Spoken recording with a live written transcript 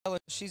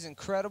She's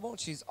incredible.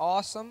 She's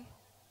awesome.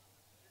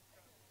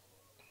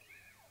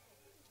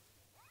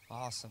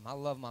 Awesome. I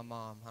love my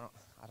mom.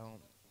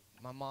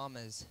 My mom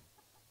is,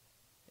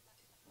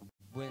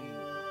 when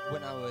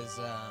I was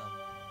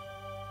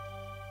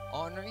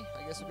ornery,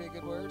 I guess would be a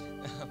good word.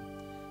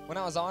 When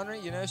I was ornery,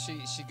 you know,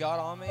 she got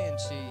on me and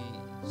she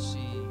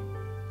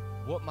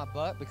whooped my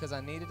butt because I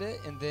needed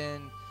it. And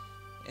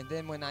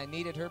then when I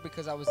needed her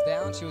because I was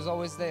down, she was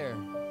always there.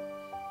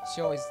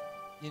 She always,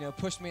 you know,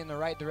 pushed me in the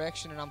right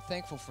direction, and I'm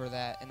thankful for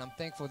that. And I'm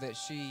thankful that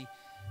she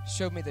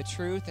showed me the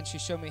truth, and she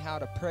showed me how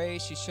to pray.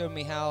 She showed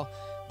me how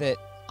that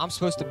I'm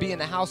supposed to be in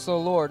the house of the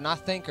Lord, and I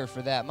thank her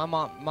for that. My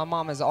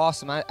mom is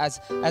awesome,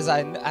 as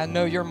I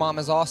know your mom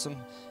is awesome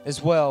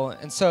as well.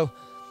 And so,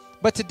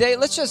 but today,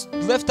 let's just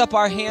lift up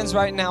our hands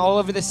right now all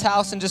over this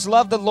house and just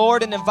love the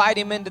Lord and invite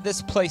Him into this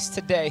place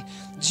today.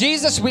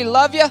 Jesus, we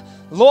love you.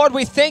 Lord,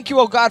 we thank you,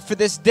 oh God, for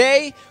this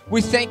day.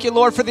 We thank you,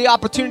 Lord, for the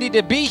opportunity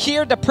to be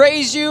here, to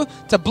praise you,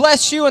 to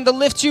bless you, and to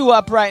lift you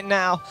up right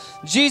now.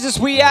 Jesus,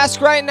 we ask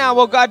right now,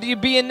 oh God, do you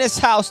be in this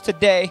house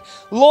today?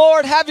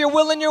 Lord, have your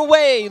will and your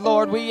way,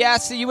 Lord. We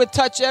ask that you would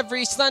touch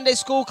every Sunday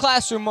school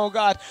classroom, oh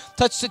God.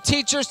 Touch the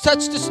teachers,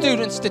 touch the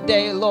students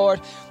today, Lord.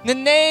 In the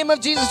name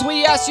of Jesus,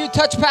 we ask you to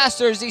touch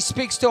Pastor as he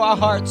speaks to our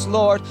hearts,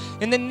 Lord.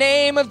 In the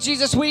name of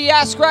Jesus, we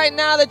ask right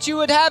now that you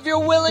would have your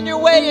will and your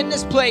way in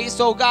this place,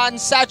 oh God,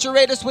 and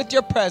saturate us with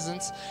your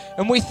presence.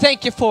 And we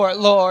thank you for it,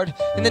 Lord.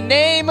 In the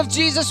name of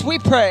Jesus, we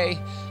pray.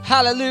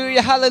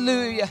 Hallelujah,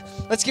 hallelujah.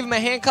 Let's give him a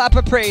hand clap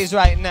of praise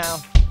right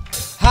now.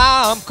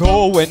 I'm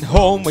going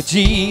home with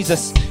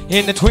Jesus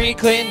in the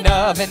twinkling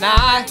of an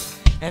eye.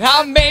 And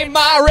I've made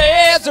my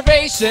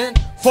reservation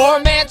for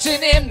a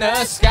mansion in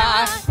the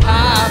sky.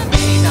 I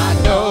may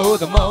not know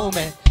the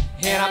moment,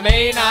 and I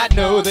may not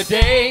know the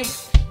day,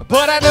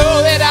 but I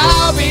know that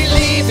I'll be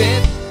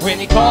leaving when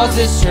he calls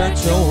this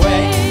church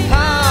away.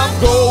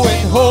 I'm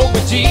going home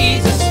with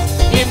Jesus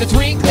in the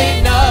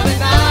twinkling of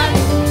an eye.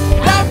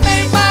 And I've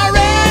made my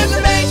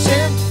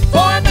reservation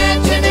for a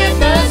mansion in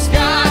the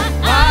sky.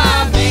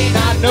 I may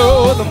not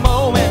know the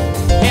moment,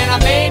 and I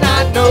may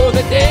not know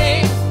the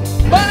day,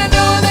 but I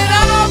know that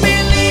I'll be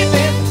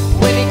leaving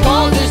when he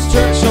calls this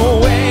church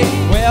away.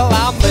 Well,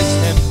 I'm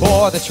listening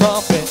for the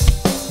trumpet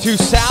to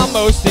sound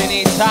most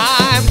any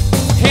time,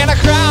 and a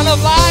crown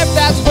of life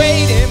that's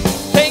waiting,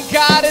 thank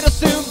God it'll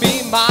soon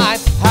be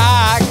mine.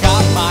 I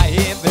got my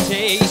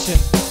invitation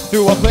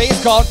through a place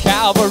called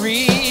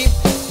Calvary,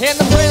 and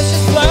the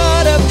precious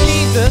blood of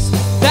Jesus,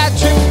 that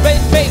truth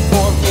made faith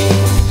for me.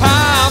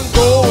 I'm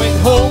going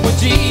home with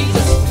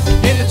Jesus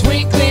in the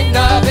twinkling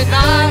of an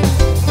eye.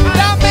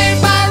 I made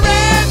my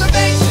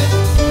reservation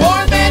for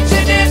a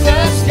mansion in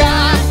the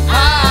sky.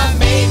 I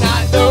may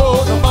not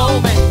know the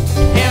moment,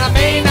 and I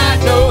may not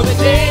know the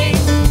day,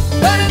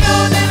 but I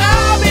know that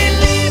I'll be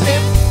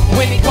leaving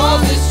when he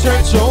calls this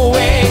church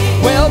away.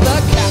 Well, the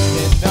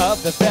captain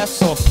of the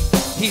vessel,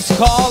 he's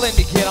calling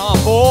to get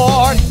on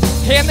board,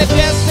 and the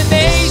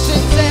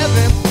destination's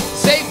heaven,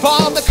 safe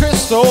on the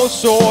crystal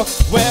shore.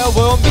 Well,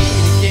 we'll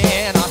meet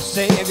again, our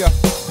Savior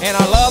and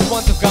our loved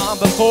ones have gone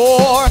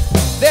before.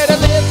 They're to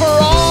live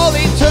for all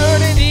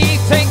eternity.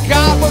 Thank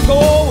God we're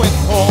going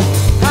home.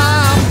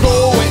 I'm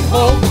going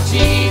home with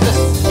Jesus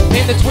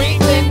in the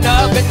twinkling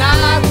of an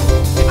eye.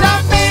 And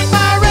I've made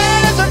my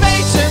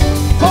reservation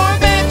for a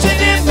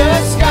mansion in the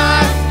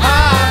sky.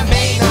 I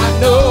may not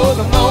know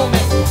the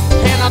moment,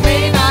 and I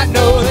may not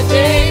know the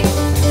day,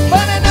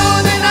 but I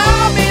know that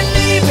I'll be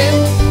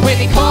leaving when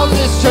he calls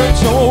this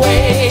church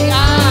away.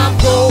 I'm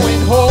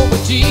going home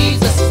with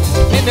Jesus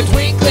in the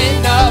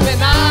twinkling of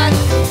an eye.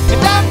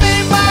 And I've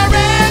made my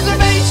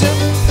reservation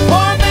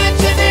for a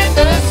mansion in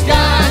the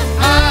sky.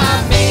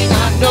 I may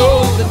not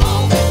know the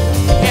moment,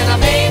 and I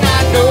may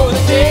not know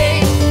the day,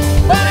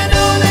 but I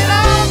know that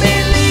I'll be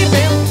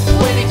leaving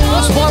when he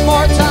calls one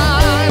more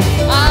time.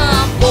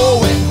 I'm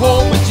going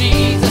home with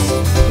Jesus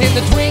in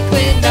the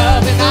twinkling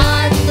of an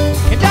eye.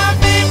 And I've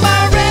made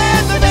my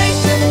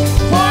reservation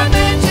for a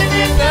mansion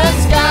in the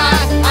sky.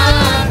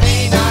 I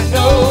may not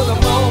know the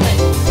moment,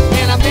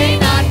 and I may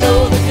not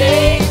know the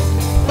day,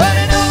 but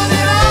I know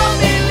that I'll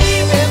be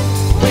leaving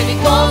when he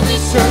calls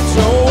this church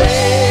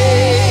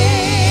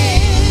away.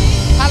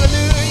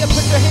 Hallelujah.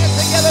 Put your hands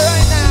together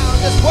right now.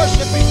 Just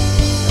worship him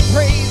and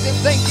praise him.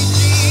 Thank you,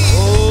 Jesus.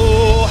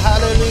 Oh,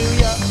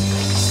 hallelujah.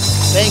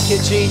 Thank you,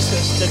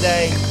 Jesus,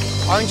 today.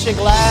 Aren't you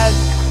glad?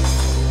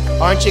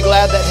 Aren't you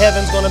glad that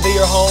heaven's going to be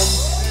your home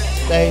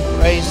today?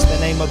 Praise the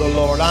name of the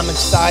Lord. I'm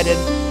excited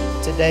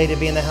today to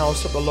be in the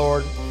house of the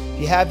Lord.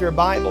 If you have your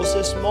Bibles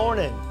this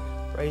morning,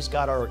 praise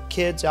God, our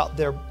kids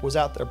was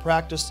out there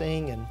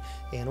practicing,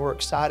 and we're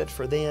excited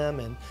for them.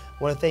 And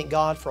I want to thank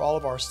God for all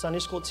of our Sunday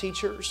school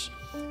teachers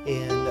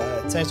and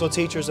Sunday school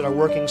teachers that are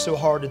working so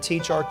hard to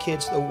teach our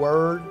kids the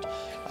Word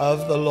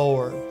of the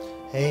Lord.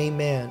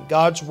 Amen.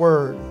 God's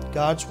Word.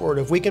 God's Word.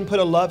 If we can put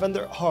a love in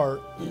their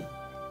heart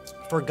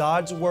for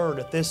God's Word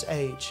at this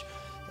age,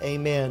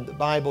 amen, the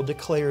Bible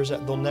declares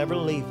that they'll never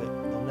leave it.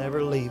 They'll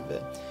never leave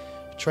it.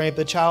 Train up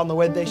the child in the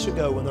way they should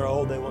go. When they're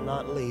old, they will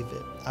not leave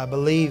it. I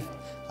believe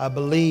I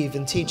believe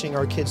in teaching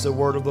our kids the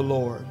word of the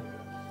Lord.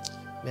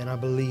 Man, I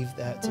believe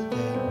that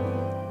today.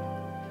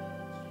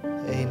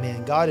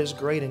 Amen. God is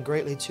great and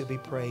greatly to be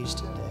praised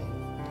today.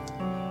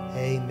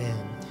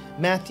 Amen.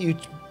 Matthew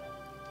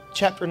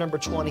chapter number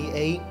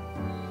 28.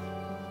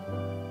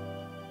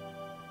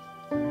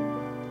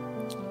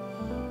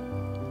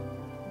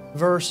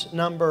 Verse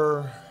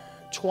number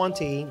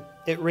 20,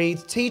 it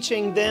reads,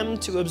 teaching them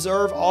to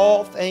observe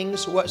all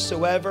things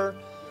whatsoever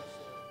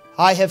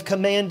I have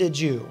commanded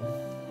you.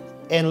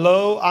 And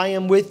lo, I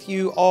am with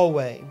you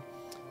always,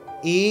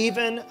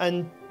 even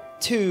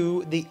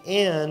unto the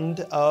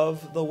end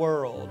of the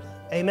world.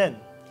 Amen.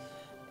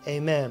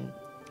 Amen.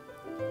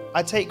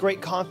 I take great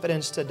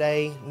confidence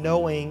today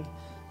knowing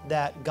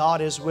that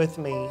God is with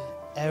me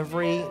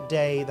every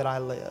day that I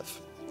live.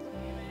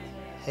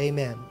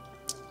 Amen.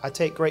 I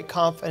take great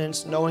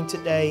confidence knowing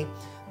today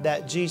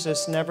that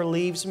Jesus never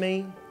leaves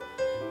me,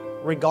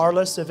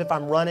 regardless of if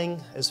I'm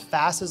running as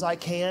fast as I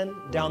can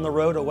down the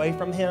road away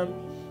from Him.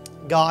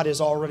 God is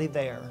already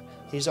there.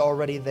 He's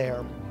already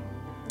there.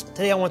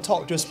 Today I want to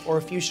talk just for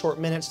a few short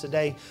minutes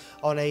today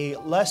on a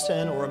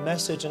lesson or a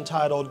message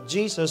entitled,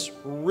 Jesus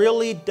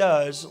Really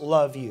Does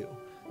Love You.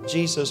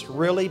 Jesus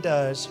really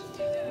does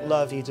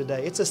love you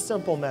today. It's a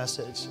simple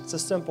message. It's a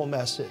simple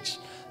message.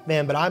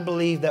 Man, but I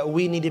believe that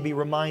we need to be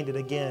reminded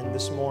again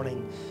this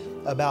morning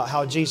about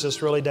how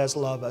Jesus really does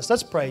love us.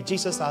 Let's pray.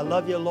 Jesus, I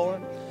love you,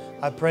 Lord.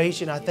 I praise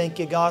you and I thank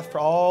you, God, for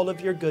all of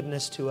your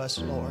goodness to us,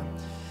 Lord.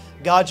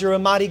 God, you're a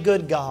mighty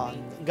good God.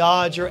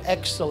 God, you're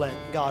excellent,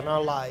 God, in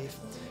our life.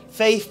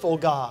 Faithful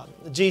God.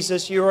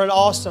 Jesus, you're an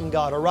awesome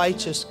God, a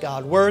righteous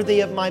God, worthy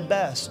of my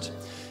best.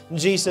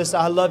 Jesus,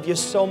 I love you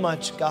so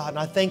much, God, and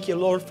I thank you,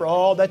 Lord, for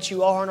all that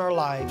you are in our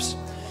lives.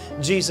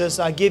 Jesus,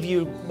 I give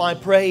you my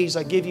praise.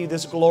 I give you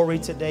this glory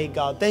today,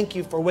 God. Thank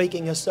you for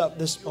waking us up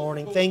this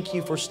morning. Thank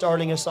you for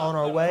starting us on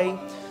our way.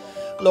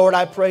 Lord,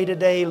 I pray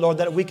today, Lord,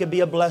 that we could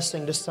be a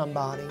blessing to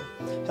somebody.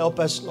 Help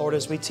us, Lord,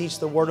 as we teach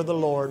the word of the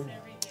Lord.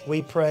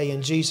 We pray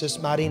in Jesus'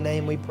 mighty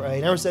name we pray.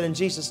 And everyone said in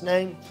Jesus'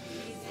 name,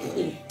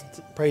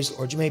 praise the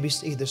Lord. You may be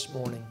seated this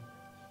morning.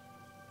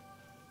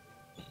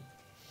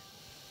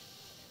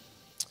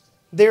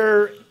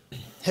 There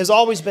has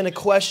always been a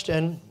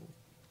question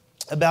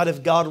about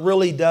if God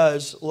really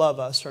does love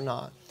us or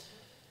not.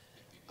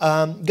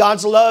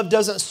 God's love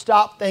doesn't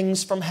stop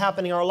things from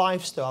happening in our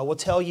lives, though. I will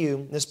tell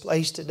you in this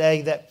place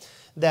today that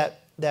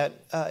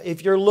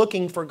if you're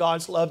looking for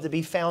God's love to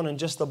be found in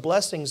just the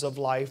blessings of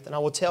life, then I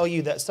will tell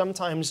you that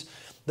sometimes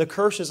the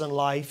curses in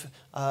life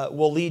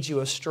will lead you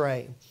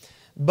astray.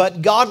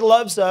 But God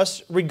loves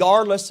us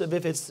regardless of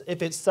if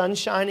it's sun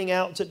shining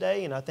out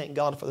today, and I thank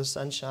God for the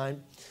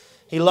sunshine.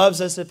 He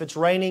loves us if it's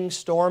raining,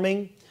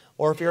 storming,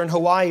 or if you're in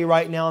Hawaii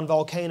right now and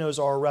volcanoes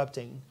are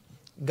erupting.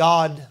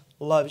 God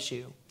loves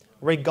you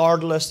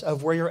regardless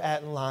of where you're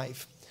at in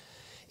life.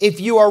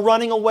 If you are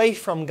running away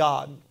from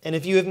God, and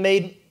if you have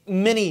made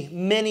many,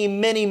 many,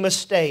 many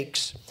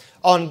mistakes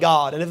on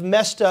God and have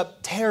messed up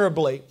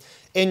terribly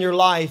in your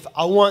life,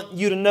 I want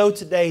you to know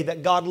today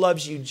that God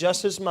loves you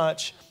just as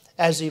much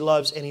as He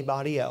loves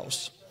anybody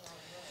else.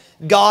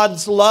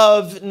 God's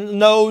love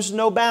knows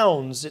no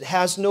bounds. It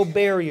has no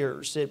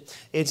barriers.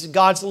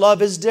 God's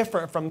love is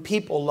different from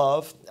people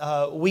love.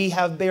 We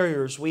have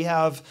barriers. We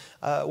have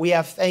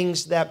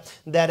things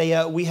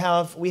we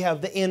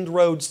have the end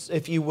roads,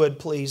 if you would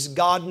please.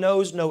 God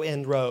knows no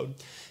end road.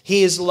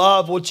 His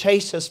love will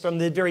chase us from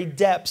the very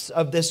depths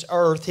of this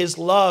earth. His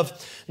love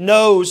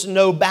knows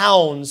no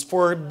bounds,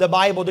 for the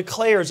Bible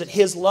declares that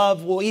His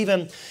love will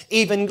even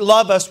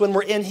love us when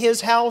we're in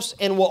His house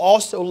and will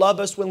also love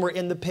us when we're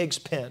in the pig's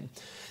pen.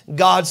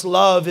 God's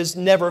love is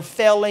never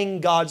failing.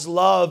 God's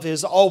love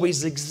is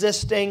always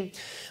existing.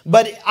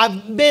 But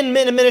I've been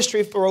in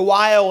ministry for a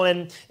while,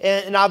 and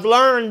I've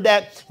learned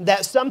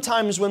that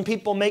sometimes when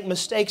people make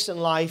mistakes in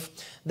life,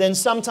 then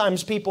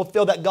sometimes people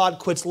feel that God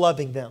quits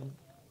loving them.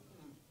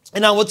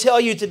 And I will tell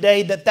you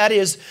today that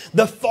is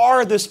the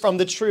farthest from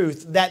the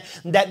truth,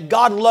 that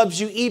God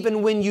loves you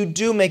even when you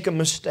do make a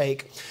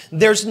mistake.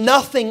 There's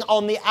nothing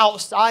on the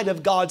outside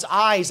of God's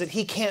eyes that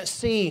He can't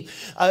see.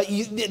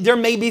 There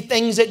may be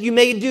things that you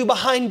may do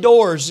behind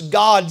doors.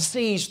 God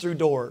sees through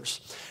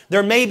doors.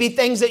 There may be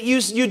things that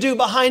you do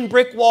behind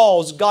brick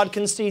walls. God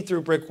can see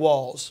through brick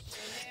walls.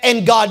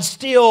 And God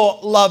still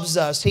loves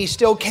us. He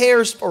still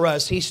cares for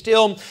us. He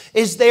still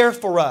is there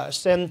for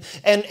us. And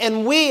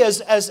we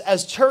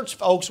as church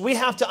folks, we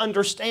have to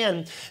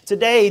understand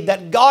today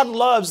that God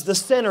loves the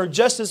sinner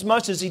just as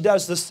much as He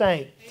does the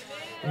saint.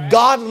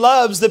 God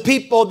loves the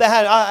people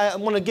that I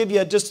want to give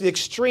you just the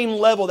extreme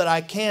level that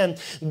I can.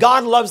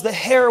 God loves the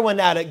heroin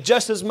addict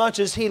just as much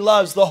as He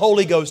loves the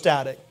Holy Ghost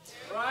addict.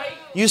 Right.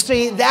 You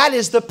see, that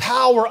is the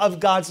power of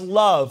God's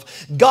love.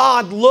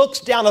 God looks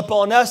down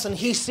upon us and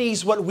He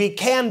sees what we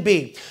can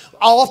be.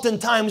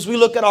 Oftentimes we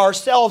look at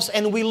ourselves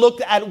and we look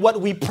at what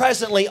we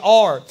presently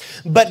are.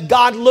 But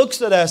God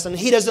looks at us and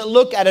He doesn't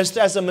look at us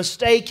as a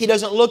mistake. He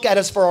doesn't look at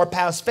us for our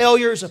past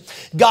failures.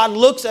 God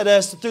looks at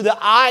us through the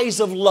eyes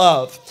of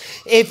love.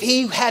 If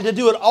He had to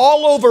do it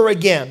all over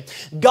again,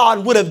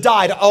 God would have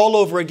died all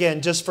over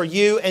again just for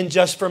you and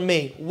just for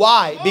me.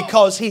 Why?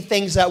 Because He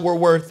thinks that we're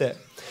worth it.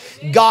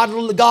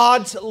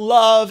 God's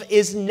love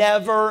is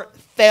never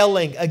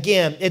failing.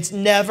 Again, it's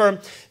never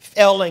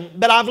failing.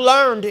 But I've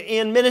learned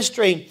in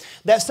ministry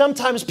that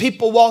sometimes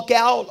people walk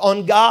out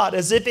on God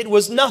as if it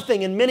was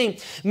nothing, and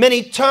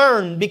many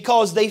turn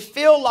because they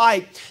feel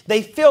like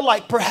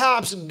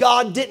perhaps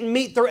God didn't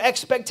meet their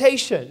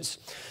expectations.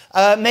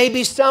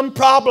 Maybe some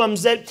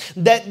problems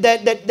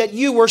that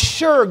you were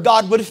sure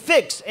God would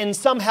fix, and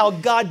somehow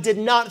God did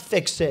not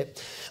fix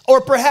it. Or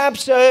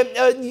perhaps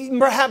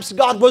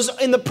God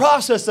was in the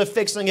process of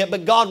fixing it,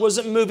 but God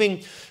wasn't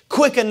moving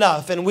quick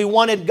enough, and we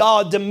wanted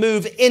God to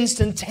move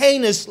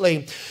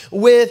instantaneously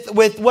with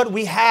what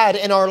we had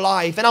in our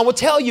life. And I will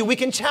tell you, we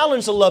can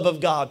challenge the love of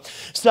God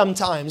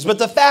sometimes, but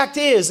the fact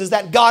is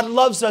that God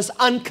loves us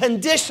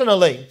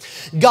unconditionally.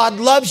 God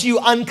loves you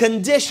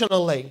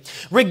unconditionally,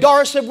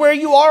 regardless of where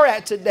you are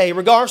at today,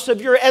 regardless of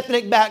your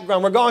ethnic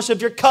background, regardless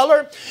of your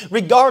color,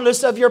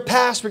 regardless of your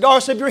past,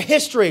 regardless of your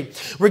history,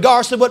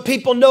 regardless of what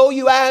people know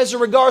you as, or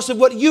regardless of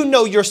what you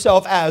know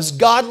yourself as.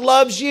 God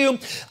loves you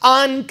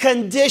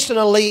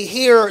unconditionally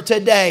here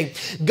today.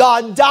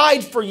 God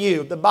died for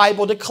you. The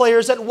Bible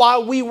declares that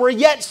while we were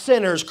yet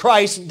sinners,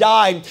 Christ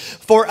died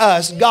for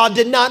us. God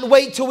did not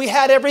wait till we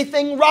had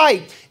everything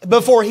right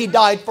before He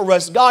died for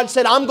us. God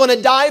said, I'm going to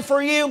die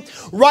for you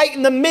right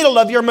in the middle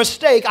of your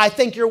mistake. I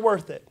think you're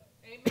worth it.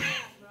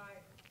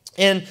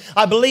 And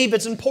I believe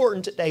it's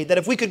important today that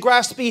if we could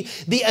grasp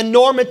the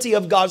enormity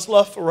of God's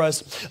love for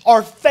us,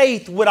 our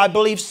faith would, I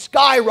believe,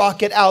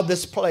 skyrocket out of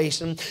this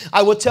place. And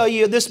I will tell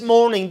you this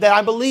morning that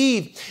I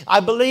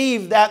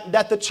believe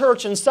that the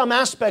church in some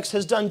aspects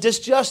has done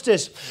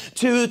disjustice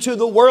to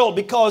the world,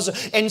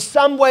 because in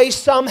some way,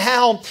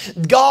 somehow,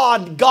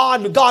 God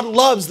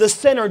loves the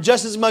sinner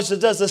just as much as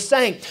does the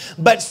saint.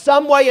 But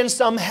some way and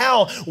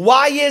somehow,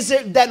 why is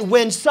it that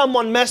when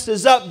someone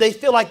messes up, they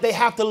feel like they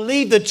have to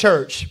leave the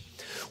church?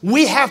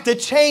 We have to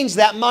change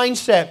that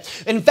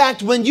mindset. In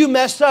fact, when you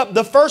mess up,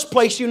 the first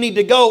place you need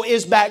to go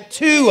is back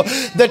to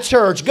the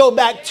church. Go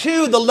back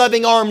to the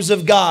loving arms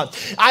of God.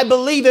 I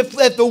believe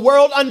if the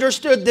world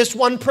understood this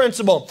one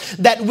principle,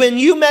 that when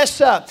you mess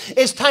up,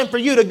 it's time for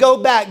you to go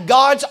back.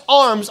 God's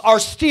arms are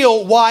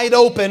still wide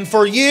open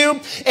for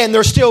you, and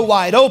they're still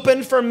wide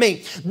open for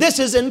me. This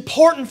is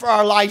important for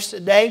our lives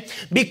today,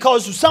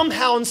 because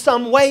somehow in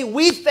some way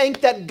we think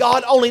that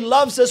God only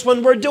loves us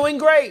when we're doing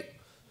great.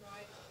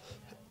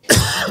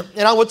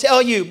 And I will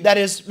tell you, that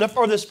is the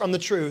furthest from the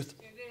truth.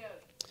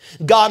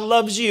 God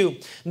loves you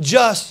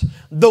just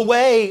the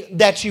way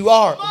that you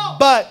are.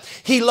 But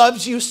He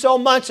loves you so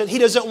much that He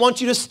doesn't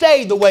want you to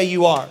stay the way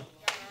you are.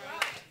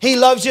 He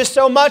loves you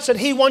so much that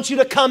He wants you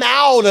to come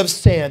out of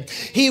sin.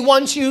 He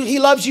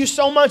loves you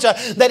so much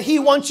that He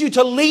wants you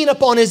to lean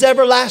upon His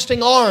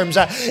everlasting arms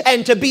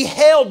and to be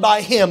held by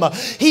Him.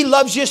 He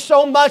loves you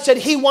so much that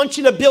He wants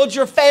you to build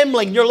your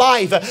family, your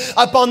life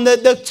upon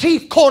the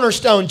chief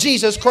cornerstone,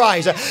 Jesus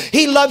Christ.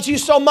 He loves you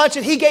so much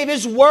that He gave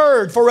His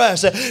word for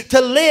us to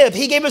live.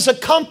 He gave us a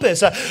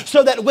compass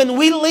so that when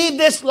we leave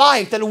this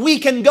life, that we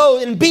can go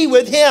and be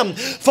with Him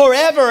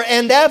forever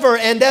and ever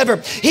and ever.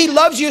 He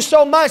loves you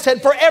so much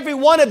that for every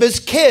one of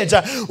His kids,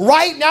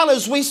 right now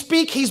as we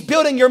speak, He's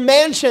building your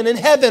mansion in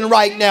heaven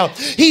right now.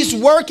 He's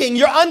working.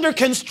 You're under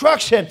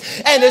construction.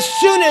 And as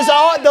soon as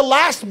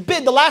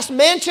the last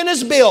mansion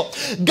is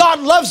built, God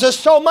loves us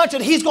so much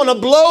that He's going to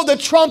blow the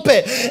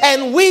trumpet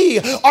and we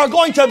are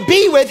going to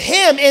be with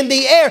Him in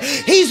the air.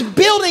 He's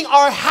building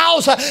our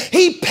house.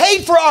 He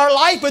paid for our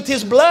life with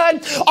His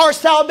blood. Our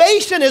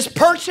salvation is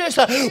purchased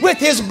with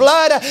His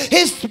blood.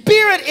 His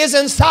Spirit is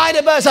inside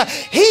of us.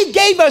 He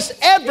gave us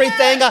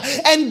everything,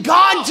 and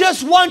God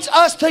just wants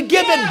us to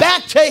give it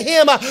back to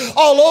Him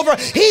all over.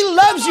 He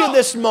loves you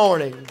this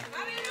morning.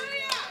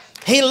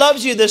 He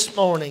loves you this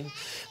morning.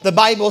 The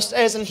Bible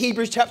says in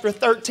Hebrews chapter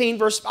 13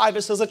 verse 5,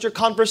 it says, let your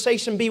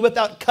conversation be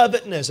without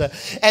covetousness,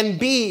 and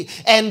be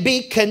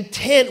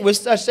content with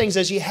such things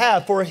as ye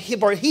have. For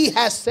he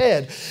has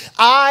said,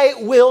 I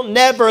will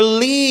never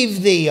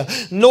leave thee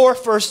nor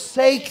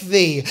forsake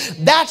thee.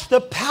 That's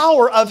the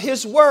power of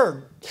His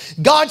word.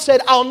 God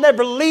said, I'll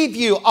never leave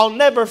you. I'll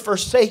never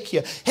forsake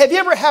you. Have you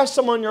ever had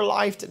someone in your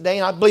life today,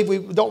 and I believe we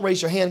don't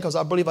raise your hand because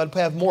I believe I'd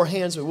have more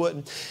hands we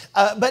wouldn't.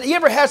 But you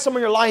ever had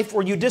someone in your life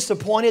where you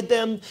disappointed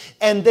them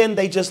and then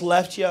they just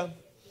left you?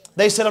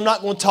 They said, I'm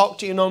not going to talk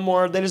to you no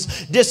more. They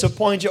just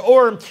disappointed you.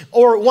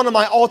 Or one of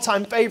my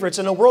all-time favorites,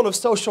 in the world of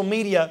social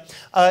media,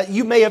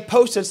 you may have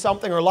posted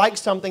something or liked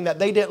something that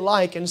they didn't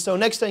like, and so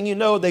next thing you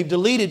know, they've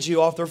deleted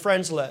you off their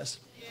friends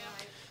list.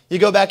 You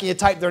go back and you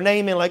type their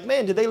name in, like,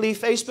 man, did they leave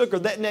Facebook?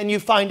 And you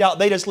find out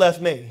they just left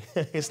me.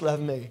 It's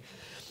left me.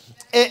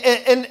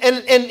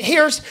 And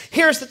here's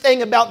the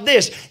thing about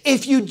this.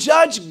 If you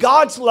judge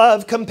God's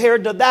love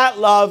compared to that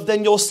love,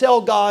 then you'll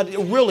sell God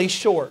really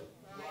short.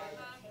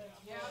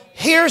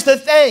 Here's the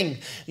thing.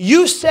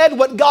 You said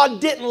what God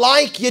didn't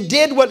like. You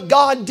did what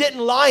God didn't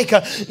like.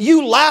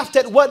 You laughed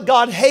at what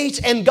God hates,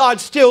 and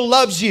God still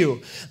loves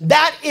you.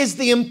 That is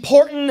the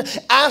important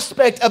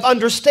aspect of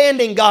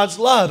understanding God's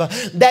love.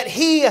 That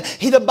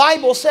the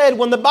Bible said,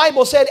 when the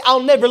Bible said,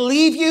 I'll never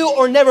leave you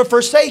or never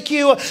forsake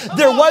you,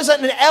 there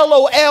wasn't an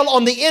LOL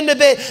on the end of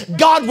it.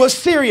 God was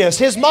serious.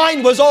 His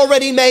mind was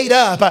already made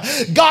up.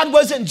 God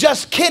wasn't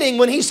just kidding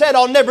when He said,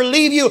 I'll never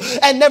leave you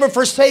and never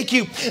forsake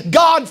you.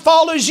 God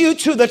follows you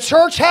to the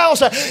church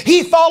house.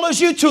 He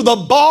follows you to the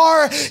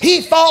bar.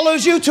 He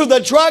follows you to the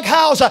drug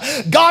house.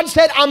 God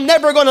said, I'm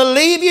never going to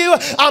leave you.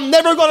 I'm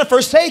never going to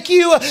forsake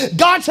you.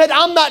 God said,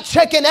 I'm not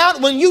checking out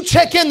when you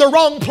check in the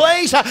wrong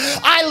place.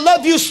 I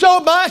love you so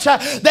much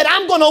that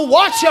I'm going to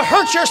watch you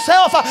hurt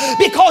yourself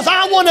because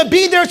I want to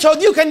be there so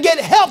you can get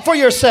help for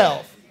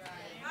yourself.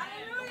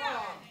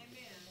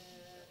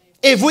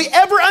 If we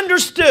ever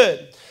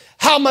understood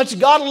how much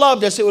God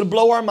loved us, it would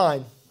blow our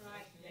mind.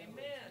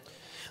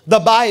 The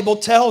Bible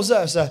tells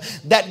us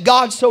that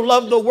God so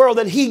loved the world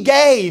that He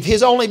gave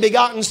His only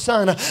begotten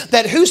Son,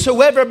 that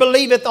whosoever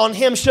believeth on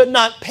Him should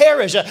not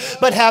perish,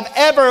 but have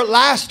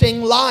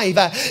everlasting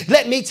life.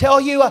 Let me tell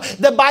you,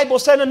 the Bible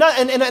said in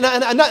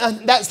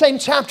that same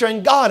chapter,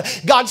 and God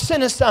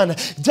sent His Son,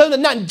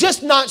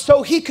 not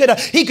so He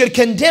could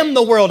condemn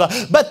the world,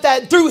 but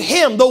that through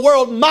Him the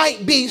world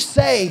might be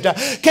saved.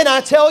 Can I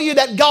tell you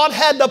that God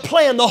had the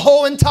plan the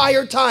whole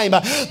entire time,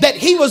 that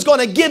He was going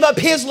to give up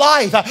His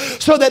life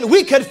so that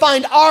we could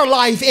find our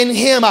life in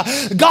Him.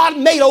 God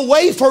made a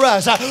way for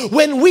us.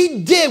 When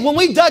we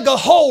dug a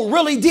hole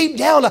really deep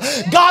down,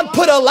 God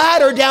put a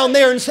ladder down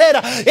there and said,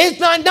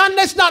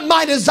 that's not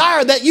my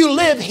desire that you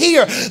live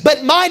here,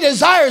 but my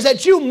desire is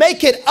that you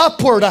make it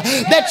upward,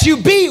 that you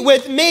be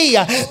with me.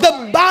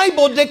 The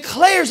Bible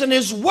declares in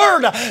His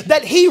Word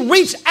that He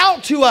reached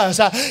out to us.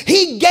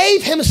 He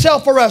gave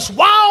Himself for us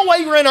while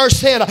we were in our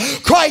sin.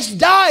 Christ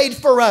died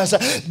for us.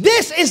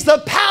 This is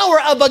the power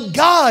of a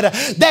God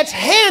that's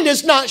hand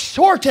is not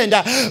shortened,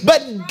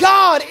 but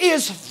God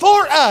is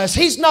for us.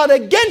 He's not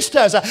against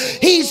us.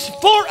 He's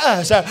for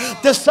us.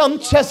 To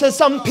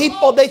some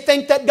people, they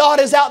think that God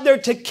is out there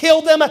to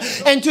kill them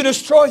and to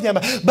destroy them.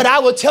 But I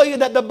will tell you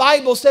that the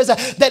Bible says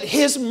that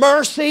His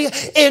mercy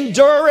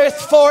endureth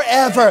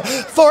forever.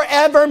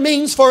 Forever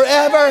means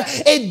forever.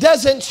 It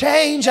doesn't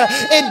change.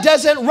 It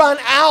doesn't run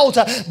out.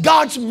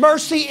 God's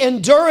mercy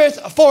endureth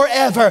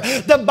forever.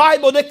 The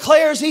Bible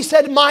declares, He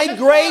said, my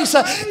grace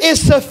is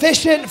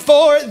sufficient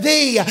for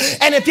thee.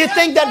 And if you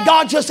think that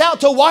God's just out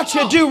to watch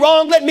you do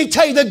wrong, let me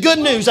tell you the good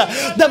news.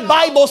 The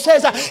Bible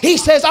says, He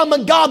says, I'm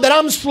a God that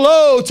I'm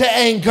slow to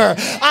anger.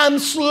 I'm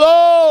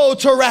slow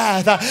to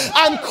wrath.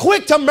 I'm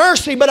quick to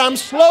mercy, but I'm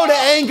slow to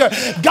anger.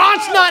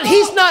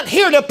 He's not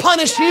here to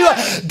punish you.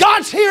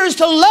 God's here is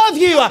to love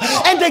you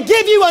and to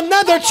give you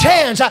another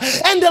chance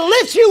and to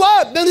lift you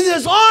up in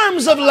His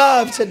arms of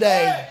love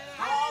today.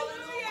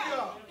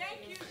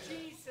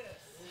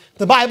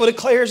 The Bible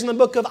declares in the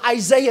book of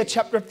Isaiah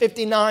chapter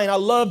 59. I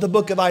love the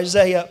book of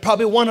Isaiah.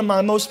 Probably one of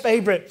my most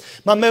favorite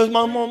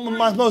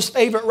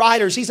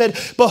writers. He said,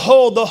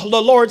 behold,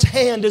 the Lord's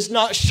hand is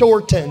not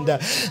shortened,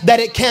 that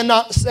it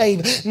cannot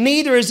save.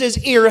 Neither is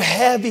His ear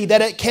heavy,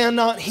 that it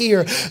cannot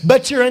hear.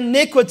 But your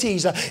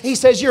iniquities, He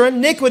says, your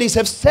iniquities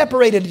have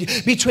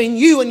separated between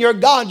you and your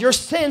God. Your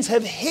sins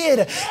have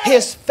hid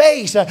His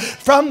face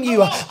from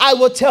you. I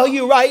will tell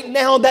you right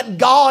now that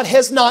God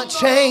has not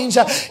changed.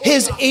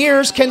 His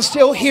ears can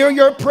still hear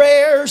your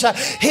prayers.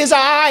 His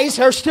eyes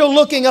are still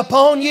looking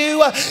upon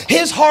you.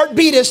 His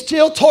heartbeat is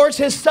still towards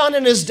His son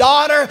and His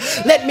daughter.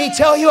 Let me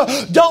tell you,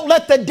 don't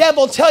let the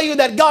devil tell you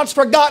that God's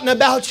forgotten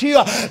about you.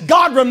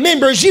 God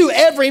remembers you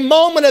every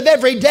moment of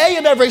every day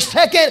of every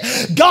second.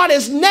 God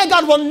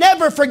will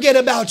never forget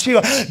about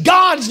you.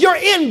 You're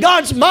in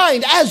God's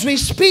mind as we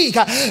speak.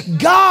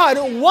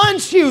 God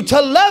wants you to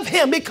love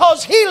Him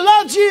because He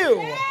loves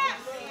you.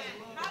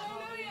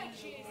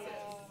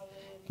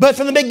 But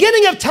from the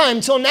beginning of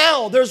time till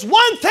now, there's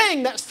one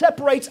thing that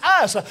separates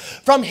us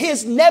from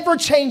His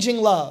never-changing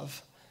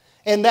love,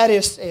 and that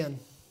is sin.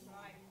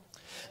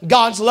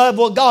 God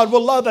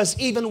will love us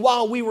even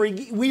while we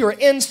were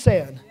in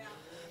sin.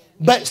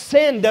 But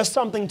sin does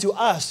something to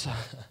us.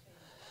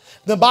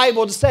 The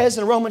Bible says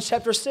in Romans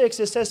chapter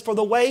 6, it says, for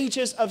the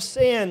wages of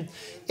sin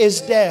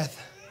is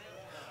death.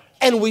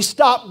 And we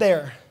stop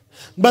there.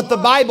 But the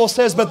Bible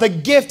says, but the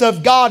gift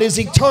of God is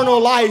eternal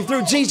life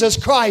through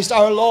Jesus Christ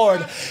our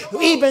Lord.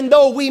 Even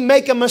though we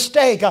make a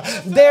mistake,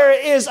 there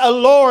is a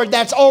Lord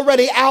that's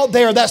already out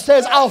there that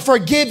says, I'll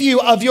forgive you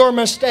of your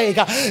mistake.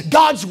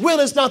 God's will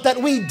is not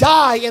that we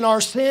die in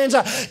our sins.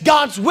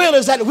 God's will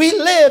is that we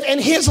live in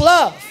His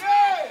love.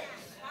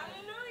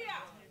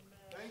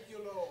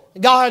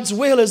 God's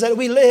will is that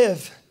we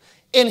live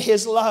in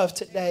His love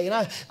today.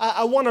 And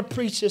I want to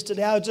preach this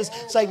today. I was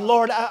just say,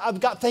 Lord, I've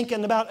got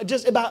thinking about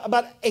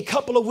a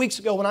couple of weeks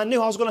ago when I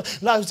knew I was going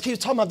to, I was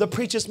talking about the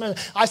preach this man.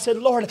 I said,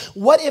 Lord,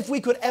 what if we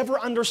could ever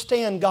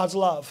understand God's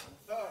love?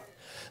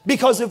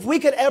 Because if we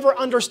could ever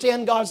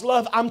understand God's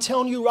love, I'm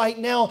telling you right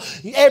now,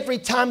 every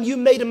time you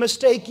made a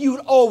mistake, you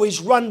would always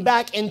run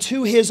back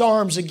into His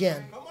arms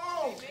again.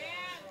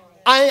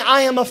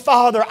 I am a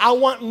father. I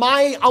want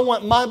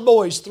my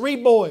boys, three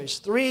boys.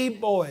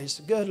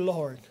 Good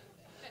Lord.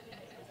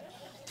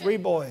 3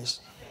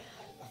 boys.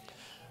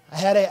 I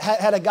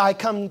had a guy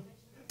come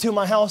to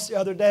my house the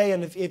other day,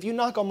 and if you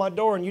knock on my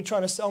door and you're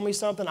trying to sell me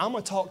something, I'm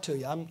going to talk to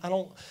you. I'm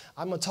going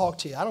to talk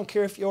to you. I don't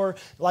care if you're,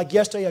 like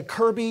yesterday, a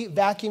Kirby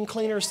vacuum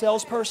cleaner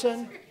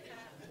salesperson.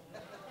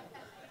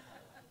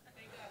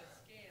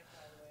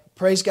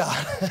 Praise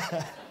God.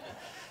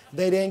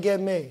 They didn't get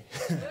me.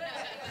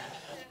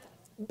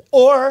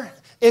 Or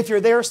if you're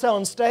there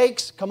selling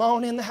steaks, come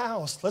on in the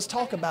house. Let's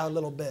talk about it a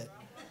little bit.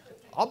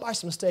 I'll buy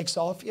some steaks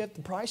off you if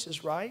the price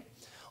is right.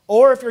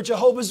 Or if you're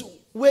Jehovah's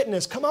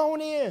Witness, come on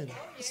in.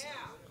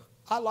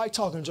 I like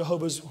talking to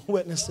Jehovah's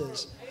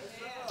Witnesses.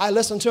 I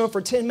listen to them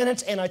for 10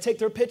 minutes and I take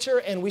their picture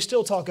and we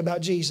still talk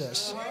about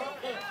Jesus.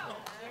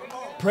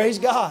 Praise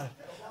God.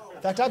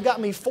 In fact, I've got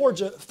me four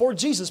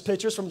Jesus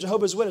pictures from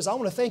Jehovah's Witnesses. I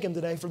want to thank him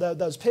today for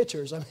those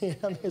pictures. I mean,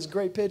 it's a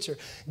great picture.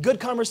 Good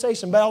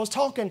conversation. But I was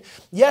talking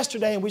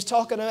yesterday, and we was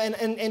talking,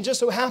 and just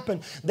so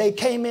happened, they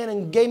came in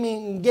and gave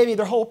me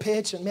their whole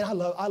pitch. And man, I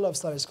love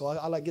Sunday school.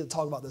 I like to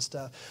talk about this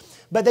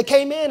stuff. But they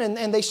came in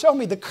and they showed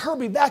me the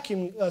Kirby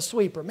vacuum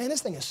sweeper. Man,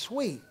 this thing is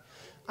sweet.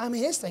 I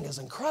mean, this thing is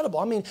incredible.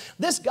 I mean,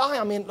 this guy,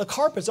 the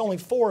carpet's only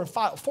 4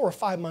 or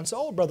 5 months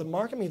old, Brother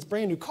Mark. I mean, it's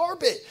brand new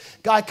carpet.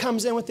 Guy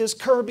comes in with this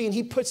Kirby, and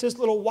he puts this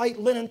little white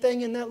linen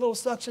thing in that little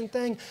suction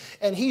thing,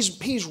 and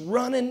he's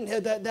running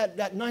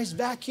that nice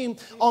vacuum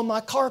on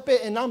my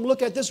carpet, and I'm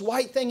looking at this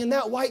white thing, and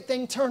that white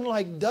thing turned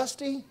like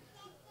dusty.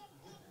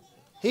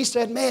 He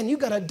said, man, you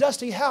got a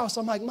dusty house.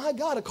 I'm like, my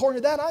God,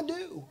 according to that, I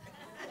do.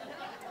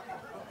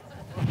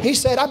 He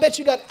said, I bet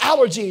you got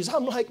allergies.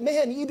 I'm like,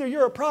 man, either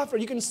you're a prophet or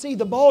you can see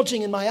the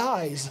bulging in my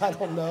eyes. I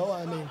don't know.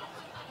 I mean,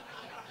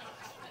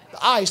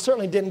 the eyes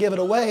certainly didn't give it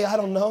away. I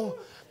don't know.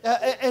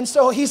 And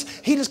so he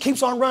just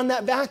keeps on running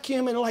that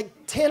vacuum, and like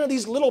 10 of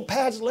these little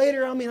pads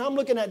later, I'm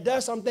looking at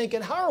dust. I'm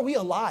thinking, how are we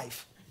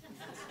alive?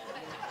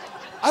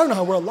 I don't know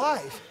how we're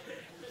alive.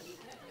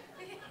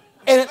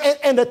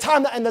 And the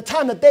time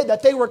that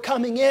they were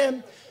coming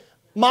in,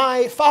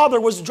 my father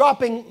was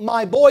dropping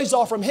my boys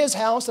off from his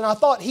house, and I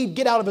thought he'd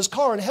get out of his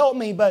car and help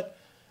me, but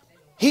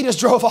he just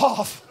drove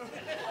off.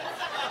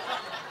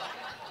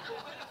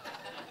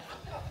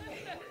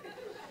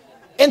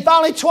 And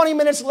finally, 20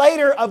 minutes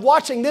later of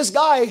watching this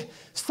guy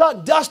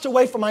suck dust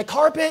away from my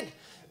carpet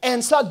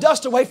and suck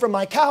dust away from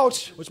my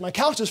couch, which my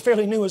couch is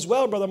fairly new as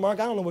well, Brother Mark.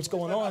 I don't know what's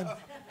going on.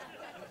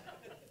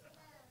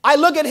 I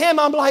look at him,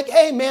 I'm like,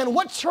 hey man,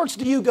 what church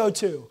do you go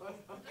to?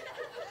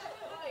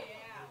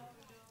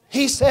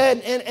 He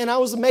said, and I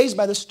was amazed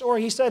by the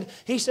story. He said,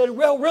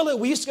 well, really,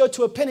 we used to go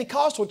to a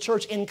Pentecostal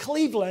church in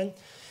Cleveland.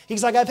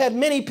 He's like, I've had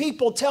many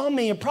people tell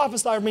me and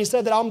prophesy over me,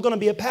 said that I'm going to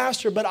be a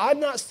pastor, but I've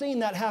not seen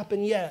that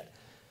happen yet.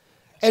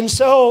 And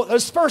so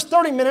his first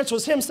 30 minutes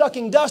was him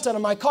sucking dust out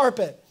of my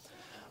carpet.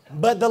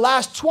 But the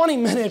last 20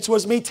 minutes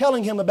was me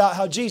telling him about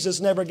how Jesus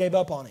never gave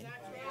up on him.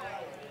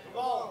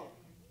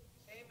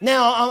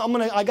 Now,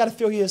 I got to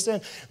fill you this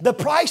in. The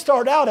price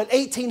started out at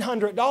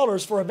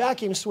 $1,800 for a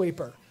vacuum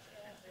sweeper.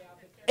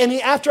 And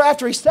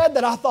after he said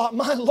that, I thought,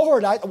 my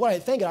Lord, I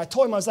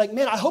told him, I was like,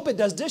 man, I hope it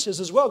does dishes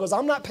as well, because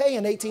I'm not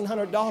paying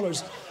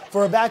 $1,800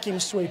 for a vacuum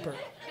sweeper.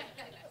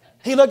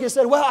 He looked and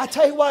said, well, I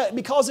tell you what,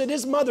 because it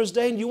is Mother's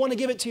Day and you want to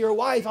give it to your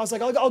wife, I was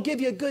like, I'll give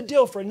you a good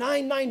deal for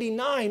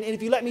 $9.99, and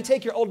if you let me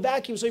take your old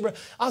vacuum sweeper.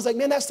 I was like,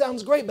 man, that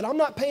sounds great, but I'm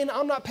not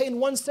paying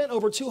 1 cent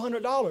over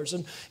 $200.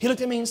 And he looked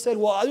at me and said,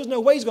 well, there's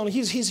no way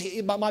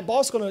my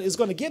boss is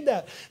going to give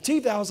that to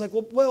you. I was like,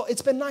 well,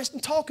 it's been nice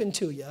talking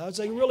to you. I was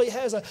like, it really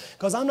has,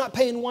 because I'm not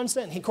paying 1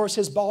 cent. Of course,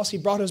 he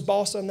brought his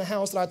boss in the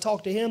house, and I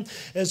talked to him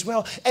as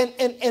well.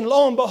 And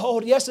lo and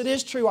behold, yes, it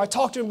is true. I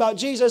talked to him about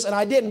Jesus, and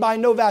I didn't buy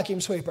no vacuum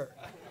sweeper.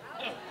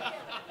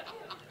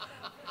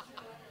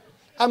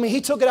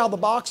 He took it out of the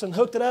box and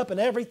hooked it up and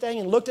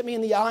everything and looked at me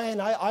in the eye,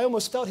 and I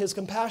almost felt his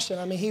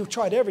compassion. He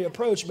tried every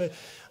approach, but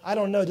I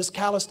don't know, this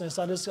callousness.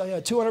 I just,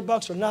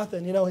 $200 or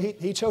nothing.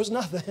 He chose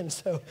nothing.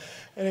 So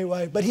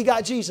anyway, but he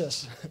got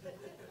Jesus.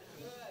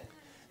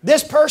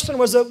 This person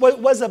was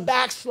a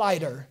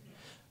backslider.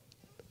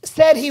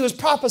 Said he was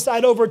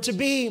prophesied over to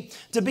be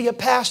a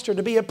pastor,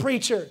 to be a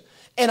preacher.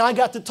 And I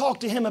got to talk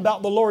to him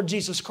about the Lord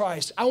Jesus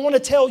Christ. I want to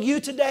tell you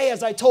today,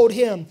 as I told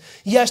him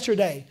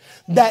yesterday,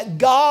 that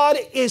God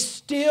is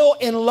still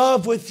in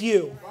love with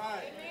you.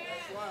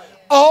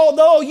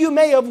 Although you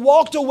may have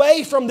walked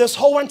away from this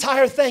whole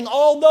entire thing,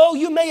 although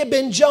you may have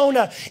been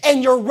Jonah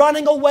and you're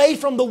running away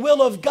from the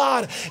will of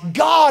God,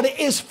 God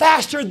is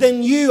faster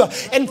than you.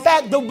 In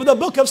fact, the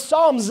book of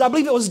Psalms, I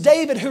believe it was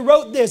David who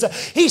wrote this.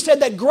 He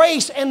said that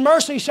grace and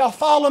mercy shall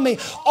follow me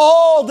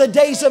all the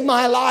days of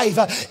my life.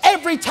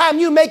 Every time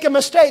you make a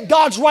mistake,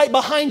 God's right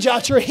behind you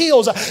at your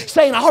heels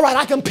saying, all right,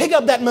 I can pick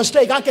up that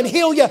mistake. I can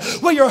heal you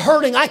where you're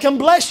hurting. I can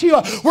bless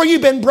you where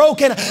you've been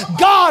broken.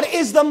 God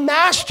is the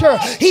master.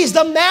 He's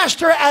the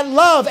master at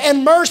love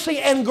and mercy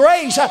and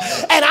grace.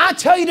 And I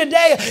tell you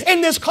today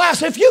in this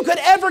class, if you could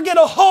ever get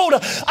a hold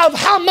of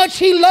how much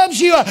He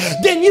loves you,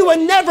 then you would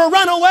never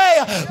run away,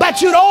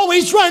 but you'd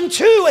always run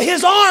to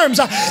His arms,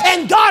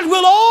 and God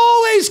will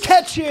always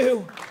catch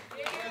you.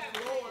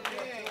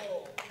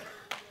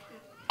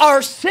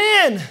 Our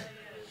sin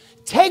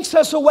takes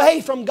us away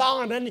from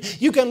God.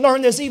 And you can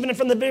learn this even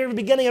from the very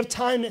beginning of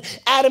time.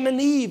 Adam and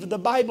Eve, the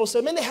Bible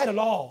said, man, they had it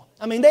all.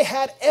 I mean, they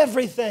had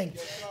everything.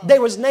 They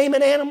was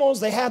naming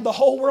animals. They had the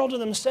whole world to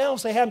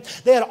themselves. They had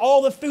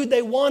all the food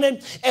they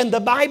wanted. And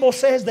the Bible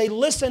says they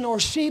listened, or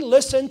she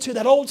listened to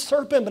that old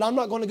serpent. But I'm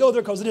not going to go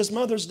there because it is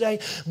Mother's Day.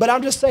 But I'll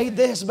just say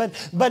this. But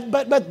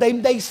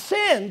they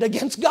sinned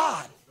against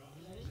God.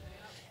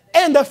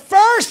 And the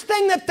first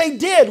thing that they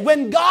did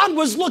when God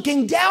was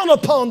looking down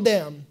upon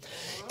them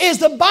is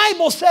the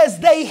Bible says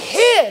they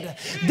hid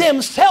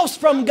themselves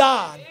from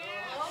God.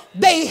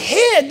 They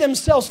hid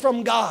themselves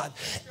from God.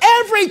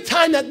 Every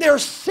time that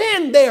there's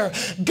sin there,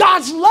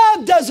 God's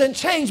love doesn't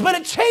change, but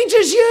it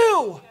changes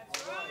you.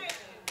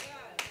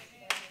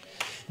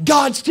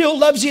 God still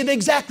loves you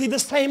exactly the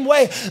same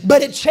way,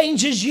 but it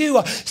changes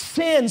you.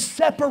 Sin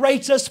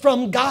separates us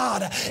from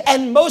God.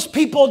 And most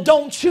people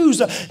don't choose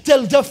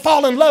to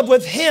fall in love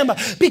with Him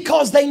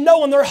because they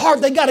know in their heart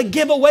they got to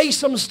give away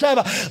some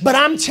stuff. But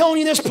I'm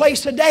telling you this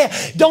place today,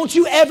 don't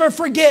you ever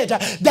forget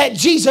that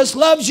Jesus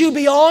loves you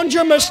beyond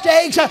your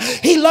mistakes.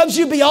 He loves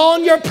you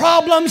beyond your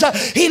problems.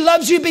 He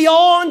loves you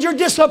beyond your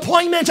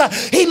disappointments.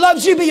 He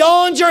loves you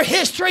beyond your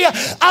history.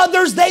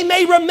 Others they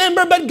may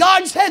remember, but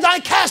God says, I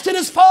cast it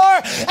as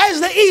far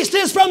as the east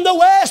is from the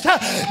west.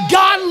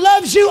 God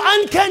loves you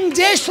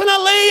unconditionally.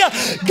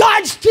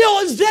 God still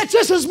is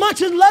just as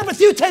much in love with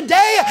you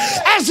today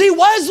as He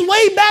was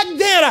way back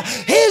then.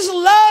 His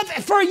love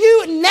for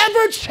you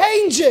never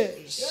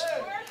changes.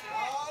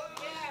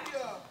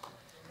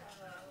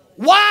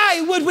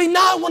 Why would we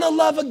not want to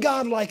love a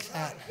God like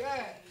that?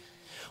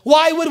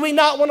 Why would we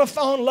not want to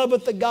fall in love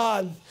with the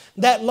God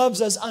that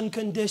loves us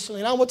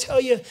unconditionally? And I will tell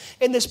you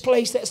in this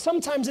place that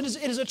sometimes it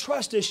is a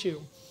trust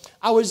issue.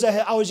 I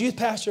was youth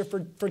pastor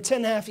for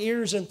 10.5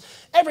 years, and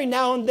every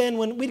now and then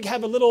when we'd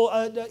have a little,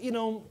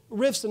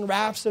 riffs and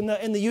raps in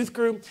the youth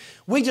group,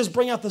 we just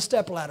bring out the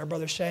stepladder,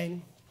 Brother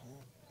Shane.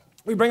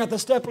 We bring out the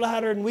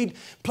stepladder and we'd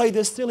play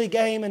this silly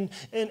game,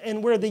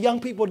 and where the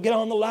young people would get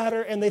on the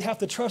ladder and they'd have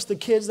to trust the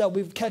kids that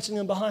we're catching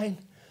them behind.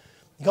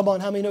 Come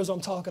on, how many knows what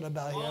I'm talking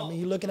about here? I mean,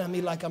 you're looking at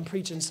me like I'm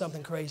preaching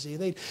something crazy.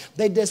 They'd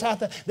have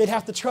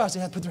to trust. They'd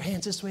have to put their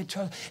hands this way.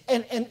 Trust.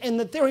 And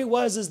the theory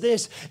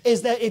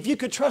is that if you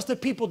could trust the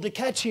people to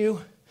catch you,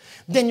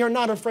 then you're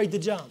not afraid to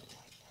jump.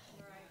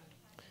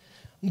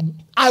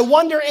 I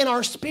wonder in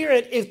our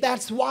spirit if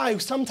that's why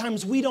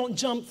sometimes we don't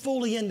jump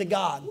fully into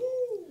God.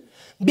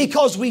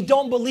 Because we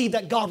don't believe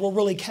that God will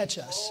really catch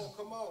us.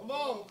 Come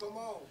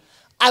on.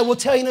 I will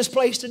tell you in this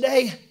place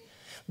today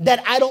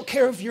that I don't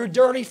care if you're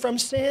dirty from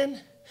sin.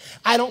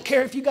 I don't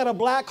care if you got a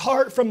black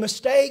heart from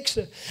mistakes.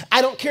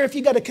 I don't care if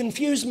you got a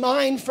confused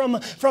mind from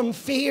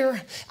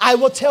fear. I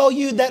will tell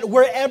you that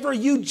wherever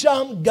you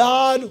jump,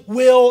 God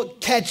will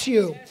catch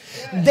you.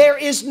 There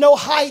is no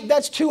height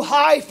that's too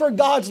high for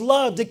God's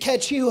love to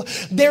catch you.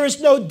 There is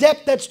no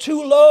depth that's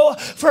too low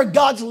for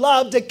God's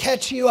love to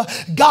catch you.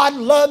 God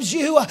loves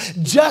you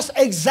just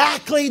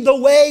exactly the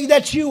way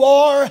that you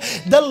are.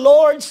 The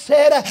Lord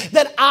said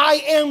that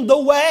I am the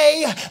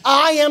way,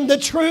 I am the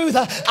truth,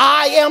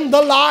 I am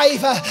the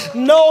life.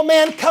 No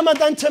man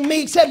cometh unto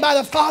me, said by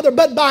the Father,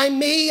 but by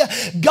me.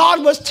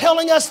 God was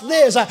telling us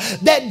this,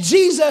 that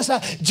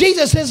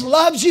Jesus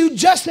loves you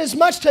just as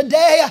much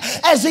today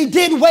as He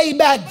did way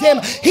back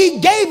then. He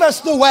gave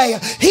us the way.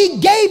 He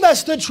gave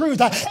us the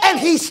truth. And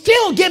He's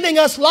still giving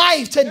us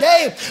life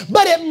today.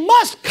 But it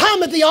must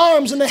come at the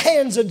arms and the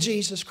hands of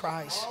Jesus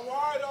Christ. All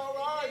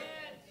right.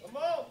 Come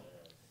on.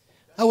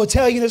 I will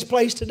tell you in this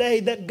place today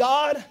that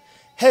God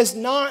has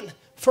not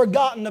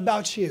forgotten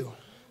about you.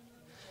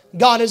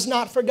 God has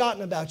not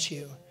forgotten about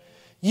you.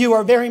 You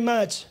are very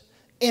much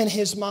in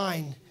His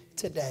mind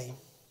today.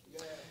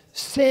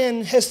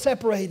 Sin has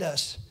separated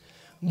us,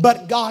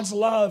 but God's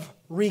love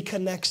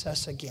reconnects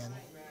us again.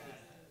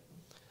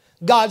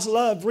 God's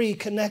love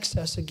reconnects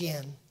us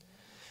again.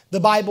 The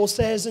Bible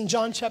says in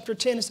John chapter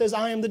 10, it says,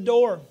 I am the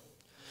door.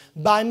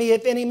 By me,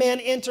 if any man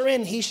enter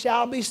in, he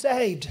shall be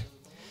saved.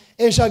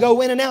 and shall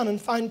go in and out and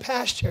find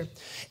pasture.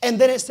 And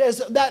then it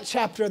says that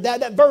chapter,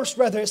 that verse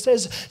rather, it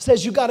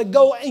says you got to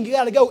go and you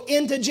got to go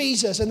into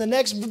Jesus. And the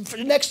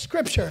next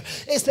scripture,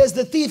 it says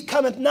the thief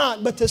cometh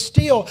not but to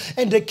steal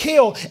and to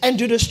kill and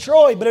to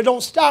destroy. But it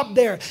don't stop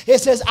there. It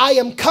says, I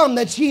am come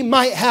that ye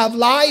might have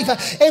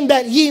life and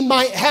that ye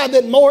might have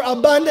it more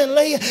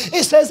abundantly.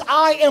 It says,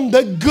 I am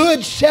the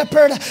good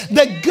shepherd.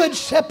 The good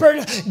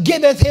shepherd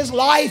giveth his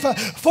life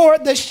for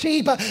the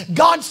sheep.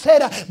 God said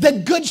the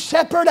good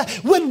shepherd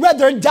would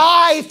rather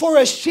die for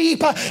a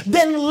sheep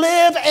than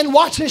live and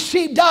watch a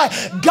sheep die.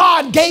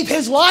 God gave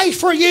his life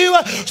for you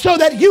so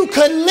that you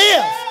could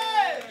live.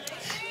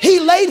 He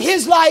laid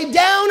his life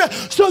down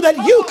so that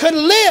you could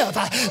live.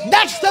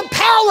 That's the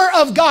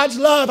power of God's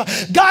love.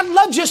 God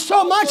loved you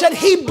so much that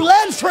he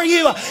bled for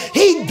you.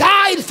 He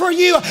died for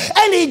you.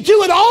 And he'd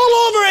do it all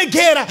over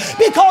again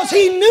because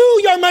he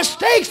knew your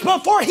mistakes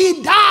before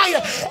he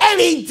died. And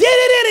he did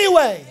it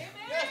anyway.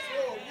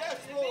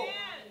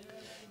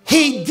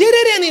 He did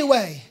it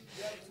anyway.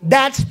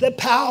 That's the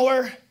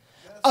power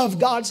of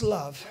God's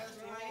love.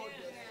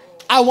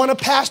 I want to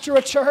pastor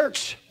a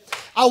church.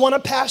 I want to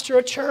pastor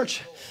a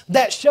church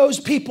that shows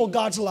people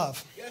God's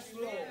love.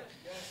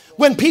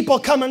 When people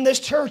come in this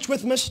church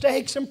with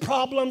mistakes and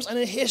problems and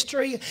a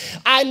history,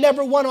 I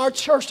never want our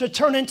church to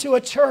turn into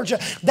a church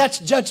that's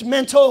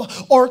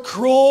judgmental or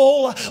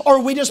cruel,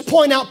 or we just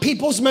point out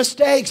people's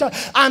mistakes.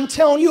 I'm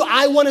telling you,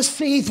 I want to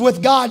see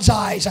with God's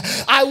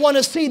eyes. I want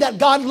to see that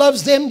God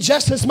loves them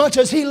just as much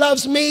as he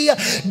loves me.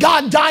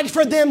 God died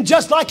for them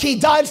just like he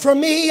died for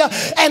me.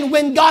 And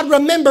when God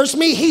remembers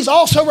me, he's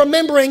also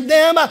remembering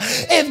them.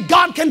 If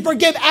God can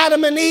forgive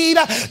Adam and Eve,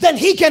 then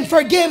he can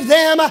forgive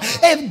them.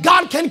 If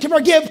God can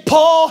forgive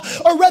Paul,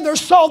 or rather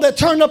Saul that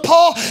turned to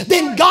Paul,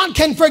 then God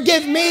can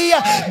forgive me.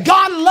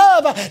 God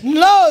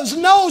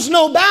knows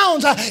no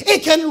bounds.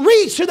 It can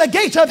reach to the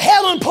gates of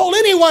hell and pull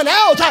anyone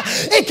out.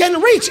 It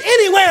can reach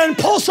anywhere and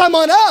pull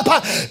someone up.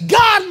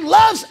 God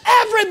loves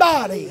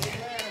everybody.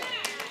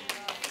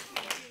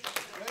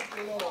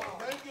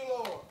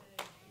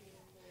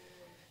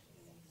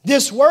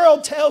 This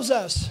world tells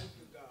us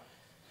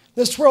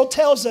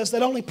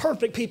that only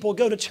perfect people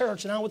go to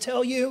church. And I will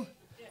tell you,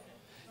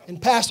 in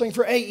pastoring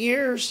for 8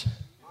 years,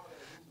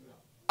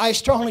 I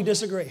strongly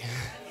disagree.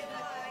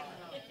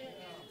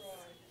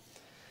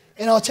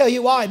 And I'll tell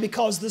you why.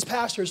 Because this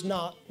pastor is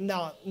not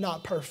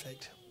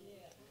perfect.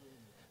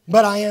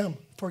 But I am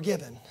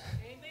forgiven.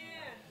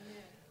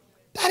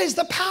 That is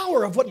the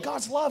power of what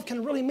God's love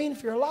can really mean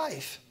for your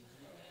life.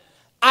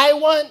 I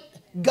want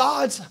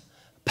God's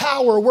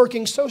power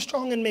working so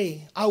strong in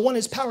me. I want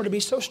his power to be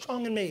so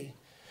strong in me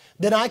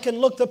that I can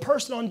look the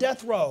person on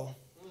death row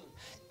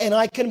and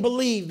I can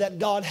believe that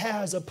God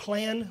has a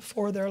plan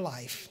for their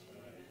life.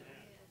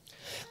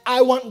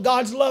 I want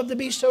God's love to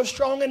be so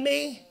strong in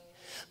me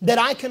that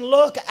I can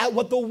look at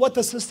what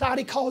the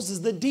society calls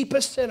as the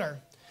deepest sinner.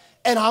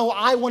 And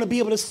I want to be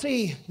able to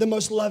see the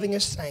most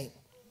lovingest saint.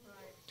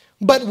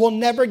 But we'll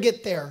never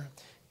get there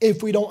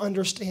if we don't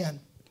understand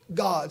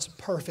God's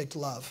perfect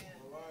love.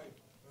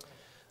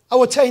 I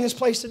will tell you in this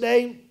place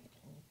today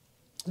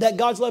that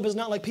God's love is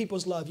not like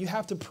people's love. You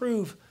have to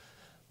prove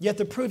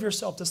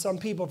yourself to some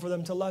people for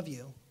them to love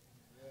you.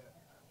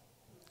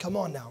 Come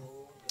on now.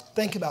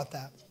 Think about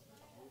that.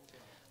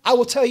 I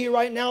will tell you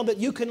right now that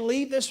you can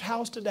leave this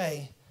house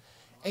today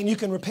and you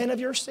can repent of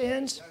your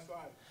sins.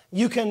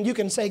 You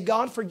can say,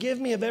 God, forgive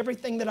me of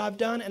everything that I've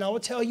done. And I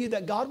will tell you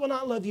that God will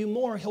not love you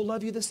more. He'll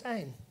love you the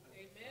same.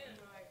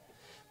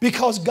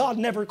 Because God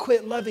never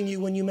quit loving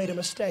you when you made a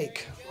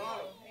mistake.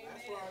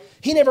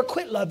 He never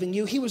quit loving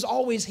you. He's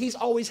always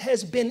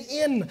has been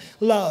in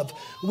love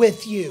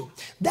with you.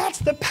 That's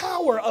the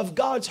power of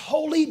God's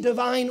holy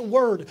divine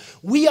word.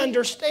 We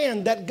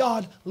understand that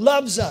God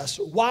loves us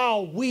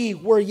while we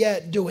were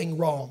yet doing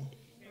wrong.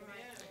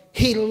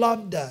 He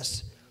loved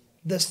us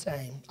the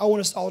same. I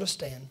want us all to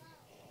stand.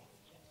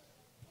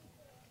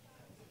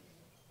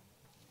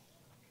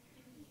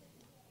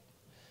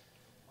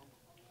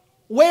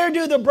 Where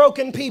do the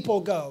broken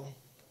people go?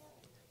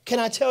 Can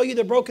I tell you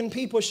the broken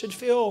people should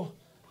feel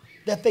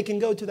that they can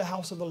go to the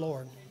house of the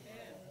Lord.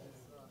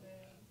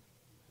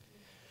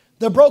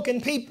 The broken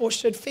people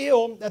should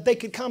feel that they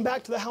could come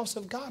back to the house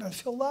of God and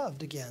feel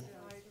loved again.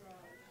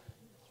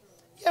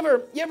 You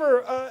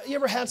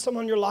ever had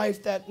someone in your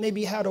life that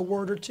maybe had a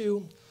word or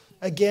two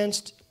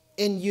against,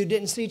 and you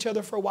didn't see each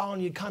other for a while,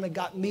 and you kind of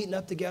got meeting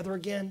up together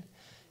again?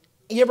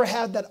 You ever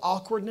had that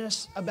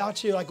awkwardness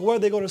about you? Like, what are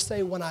they going to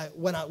say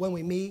when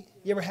we meet?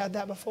 You ever had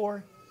that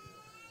before?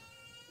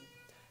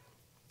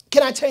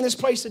 Can I tell you in this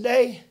place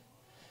today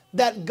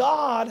that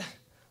God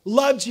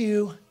loved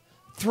you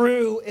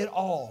through it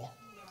all?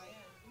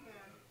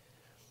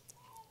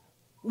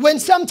 When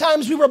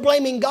sometimes we were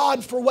blaming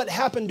God for what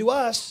happened to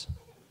us,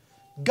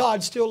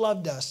 God still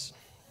loved us.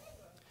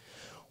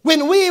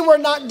 When we were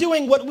not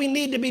doing what we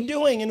need to be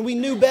doing and we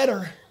knew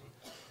better,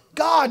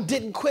 God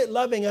didn't quit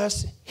loving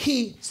us.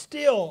 He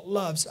still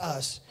loves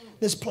us.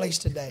 This place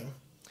today.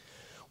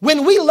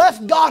 When we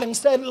left God and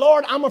said,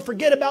 Lord, I'm going to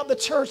forget about the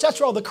church. That's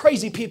where all the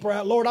crazy people are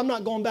at. Lord, I'm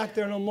not going back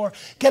there no more.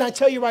 Can I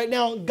tell you right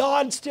now,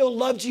 God still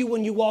loved you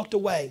when you walked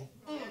away.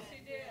 Yes,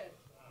 He did.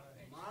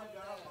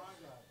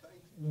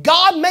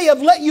 God may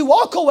have let you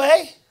walk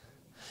away.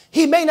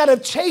 He may not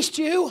have chased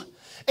you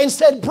and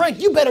said, Brent,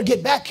 you better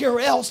get back here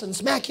or else, and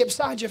smack you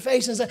upside your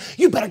face and say,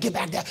 you better get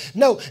back there.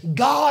 No,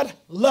 God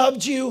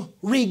loved you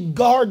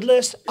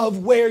regardless of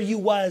where you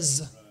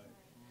was.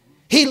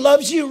 He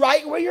loves you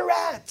right where you're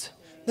at.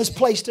 This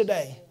place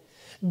today.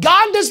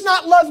 God does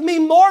not love me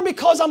more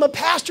because I'm a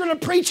pastor and a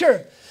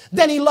preacher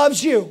than He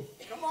loves you.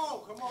 Come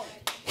on, come on.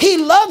 He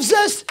loves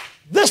us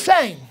the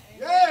same.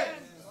 Yes.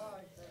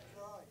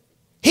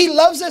 He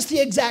loves us the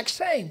exact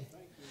same.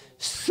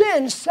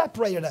 Sin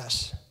separated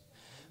us.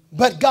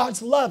 But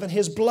God's love and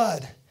His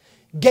blood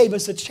gave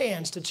us a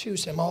chance to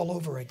choose Him all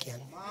over again.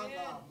 My God,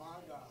 my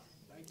God.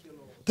 Thank you,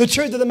 Lord. The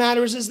truth of the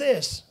matter is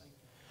this,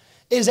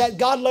 is that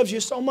God loves you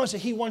so much that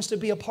He wants to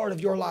be a part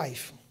of your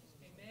life.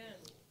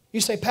 You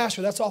say,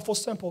 Pastor, that's awful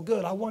simple.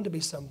 Good, I want to be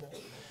simple.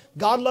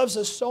 God loves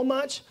us so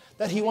much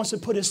that He wants to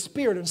put His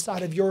Spirit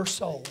inside of your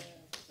soul.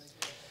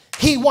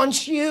 He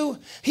wants you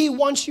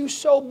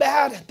so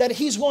bad that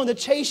He's willing to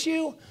chase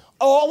you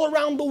all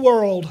around the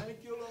world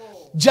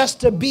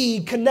just to be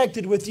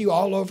connected with you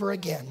all over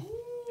again.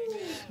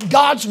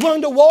 God's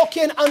willing to walk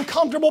in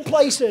uncomfortable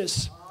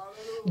places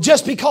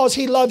just because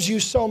He loves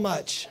you so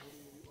much.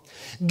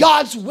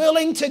 God's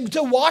willing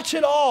to watch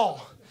it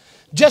all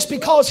just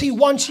because He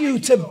wants you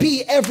to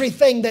be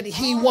everything that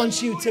He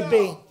wants you to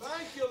be.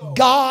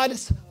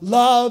 God's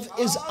love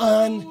is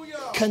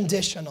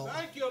unconditional.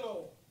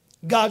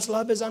 God's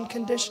love is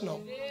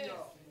unconditional.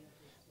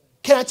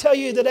 Can I tell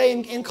you today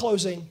in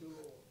closing,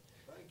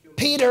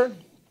 Peter,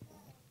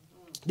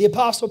 the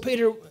Apostle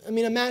Peter,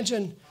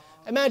 imagine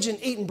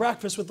eating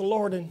breakfast with the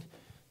Lord, and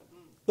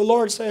the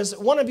Lord says,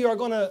 one of you are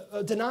going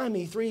to deny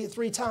me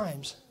three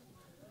times.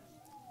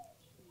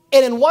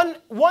 And in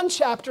one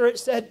chapter it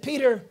said,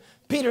 Peter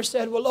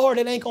said, well, Lord,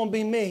 it ain't going to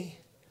be me.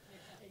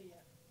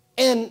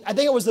 And I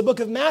think it was the book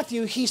of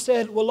Matthew. He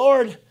said, well,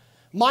 Lord,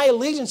 my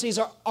allegiances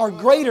are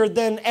greater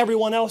than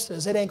everyone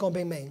else's. It ain't going to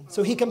be me.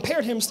 So he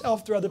compared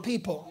himself to other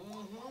people.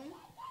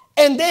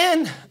 And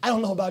then, I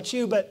don't know about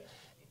you, but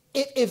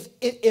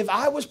if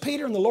I was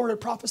Peter and the Lord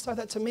had prophesied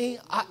that to me,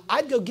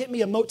 I'd go get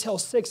me a Motel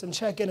 6 and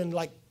check in and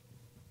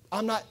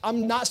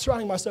I'm not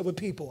surrounding myself with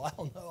people. I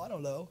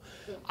don't know.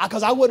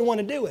 Because I wouldn't want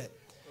to do it.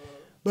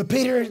 But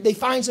Peter, he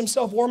finds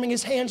himself warming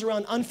his hands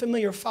around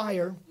unfamiliar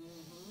fire,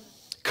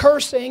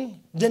 cursing,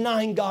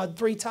 denying God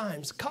 3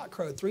 times. Cock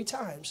crowed 3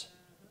 times.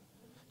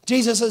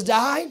 Jesus has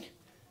died.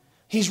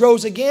 He's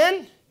rose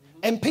again.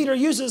 And Peter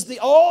uses the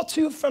all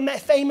too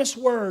famous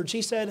words.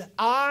 He said,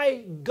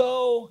 I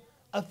go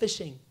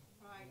a-fishing.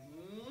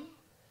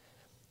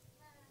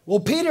 Well,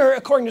 Peter,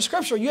 according to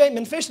Scripture, you ain't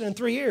been fishing in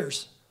 3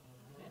 years.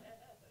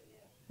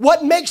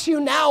 What makes you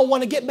now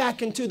want to get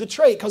back into the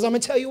trade? Because I'm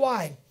going to tell you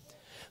why.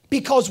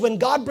 Because when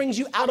God brings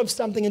you out of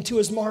something into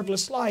His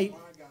marvelous light,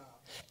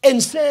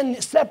 and sin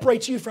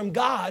separates you from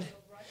God,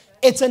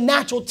 it's a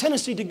natural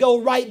tendency to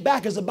go right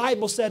back, as the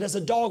Bible said, as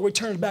a dog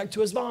returns back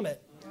to his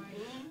vomit.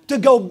 To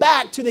go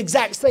back to the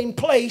exact same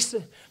place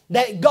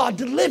that God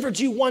delivered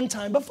you one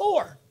time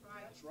before.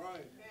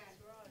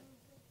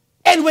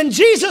 And when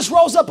Jesus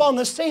rose up on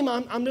the scene,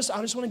 I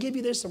just want to give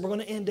you this and we're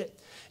going to end it.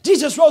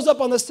 Jesus rose up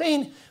on the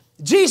scene.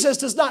 Jesus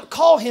does not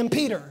call him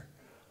Peter.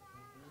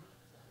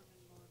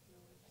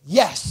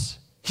 Yes,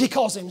 he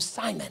calls him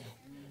Simon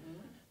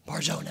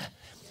Bar-Jonah.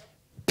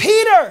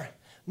 Peter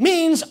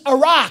means a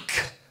rock.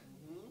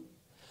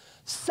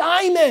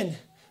 Simon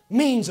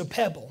means a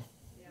pebble.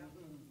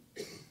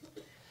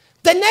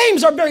 The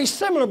names are very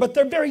similar, but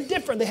they're very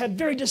different. They have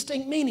very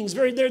distinct meanings.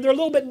 They're a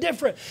little bit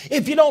different.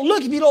 If you don't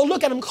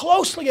look at them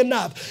closely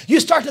enough, you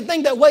start to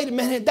think that, wait a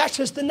minute, that's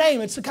just the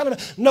name. It's the kind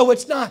of, no,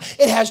 it's not.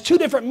 It has 2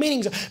 different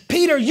meanings.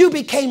 Peter, you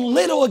became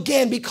little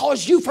again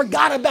because you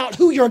forgot about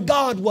who your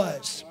God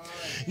was.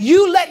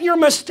 You let your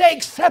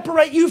mistakes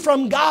separate you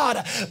from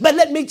God. But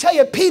let me tell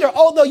you, Peter,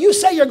 although you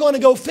say you're going to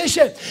go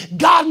fishing,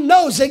 God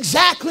knows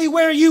exactly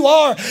where you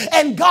are.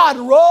 And God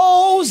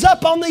rose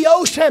up on the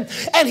ocean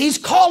and He's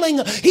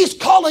calling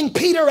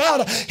Peter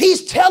out.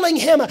 He's telling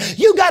him,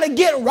 you got to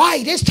get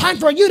right. It's time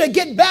for you to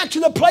get back to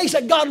the place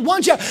that God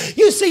wants you.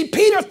 You see,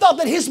 Peter thought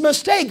that his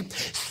mistake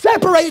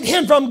separated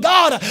him from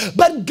God.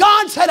 But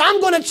God said,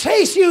 I'm going to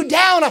chase you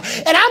down and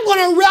I'm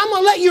going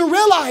to let you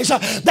realize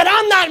that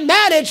I'm not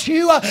mad at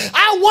you.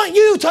 I want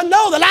you to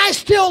know that I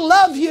still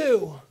love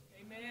you.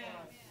 Amen.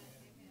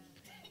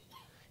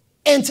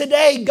 And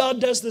today,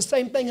 God does the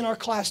same thing in our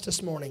class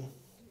this morning.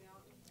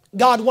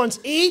 God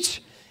wants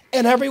each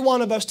and every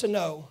one of us to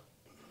know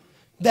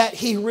that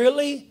He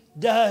really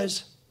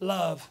does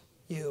love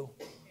you.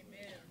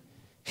 Amen.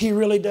 He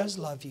really does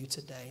love you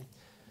today.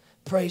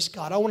 Praise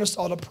God. I want us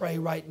all to pray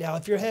right now.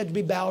 If your head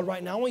be bowed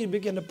right now, I want you to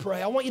begin to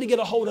pray. I want you to get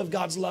a hold of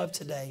God's love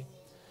today.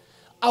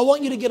 I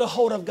want you to get a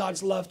hold of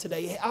God's love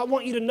today. I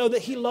want you to know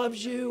that He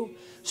loves you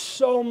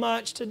so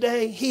much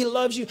today. He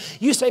loves you.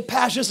 You say,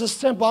 Pastor, this is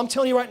simple. I'm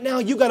telling you right now,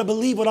 you got to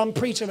believe what I'm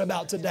preaching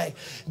about today.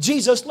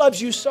 Jesus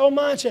loves you so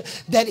much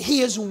that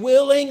He is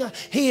willing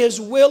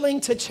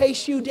to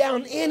chase you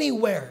down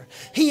anywhere.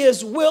 He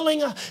is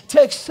willing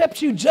to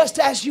accept you just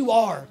as you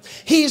are.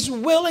 He's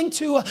willing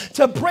to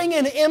bring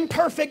in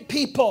imperfect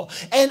people.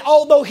 And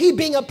although He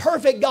being a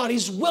perfect God,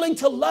 He's willing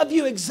to love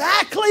you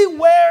exactly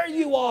where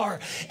you are.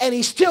 And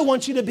He still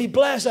wants you to be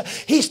blessed.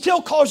 He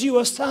still calls you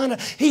a son.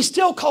 He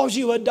still calls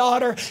you a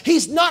daughter.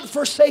 He's not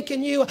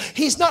forsaken you.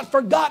 He's not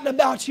forgotten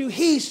about you.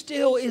 He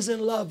still is in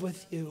love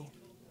with you.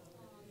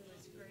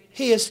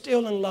 He is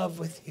still in love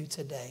with you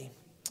today.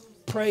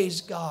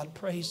 Praise God,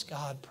 praise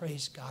God,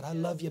 praise God. I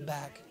love you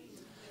back.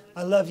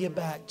 I love you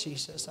back,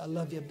 Jesus. I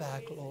love you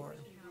back, Lord.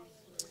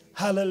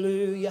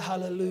 Hallelujah,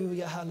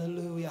 hallelujah,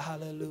 hallelujah,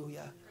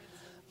 hallelujah.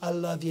 I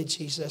love you,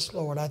 Jesus,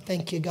 Lord. I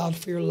thank you, God,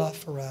 for your love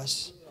for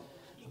us.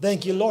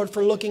 Thank you, Lord,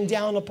 for looking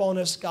down upon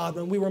us, God,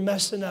 when we were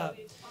messing up.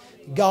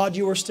 God,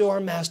 you were still our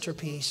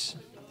masterpiece.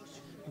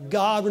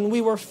 God, when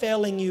we were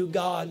failing you,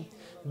 God,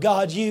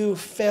 you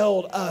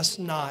failed us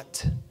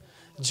not.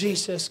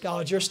 Jesus,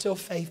 God, you're still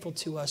faithful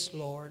to us,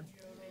 Lord.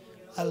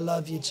 I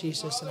love you,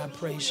 Jesus, and I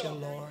praise you,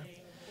 Lord.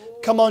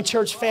 Come on,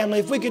 church family,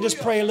 if we could just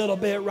pray a little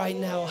bit right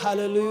now.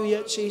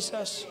 Hallelujah,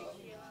 Jesus.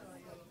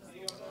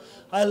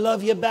 I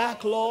love you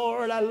back,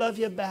 Lord. I love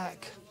you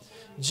back.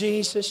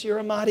 Jesus, you're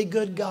a mighty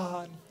good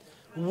God.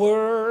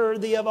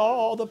 Worthy of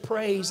all the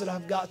praise that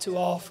I've got to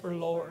offer,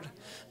 Lord.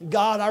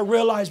 God, I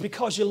realize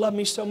because you love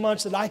me so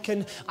much that I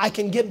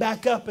can get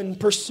back up and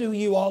pursue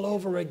you all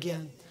over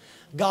again.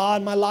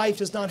 God, my life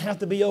does not have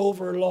to be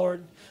over,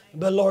 Lord.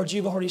 But Lord,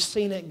 you've already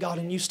seen it, God,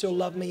 and you still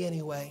love me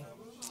anyway.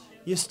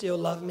 You still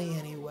love me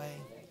anyway.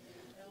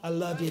 I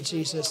love you,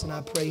 Jesus, and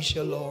I praise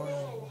you, Lord.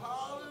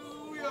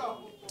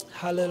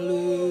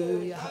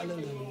 Hallelujah,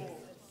 hallelujah.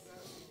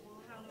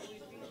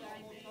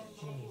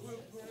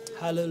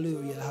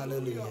 Hallelujah,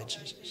 hallelujah,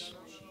 Jesus.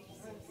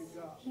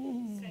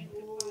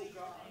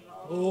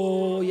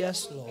 Oh,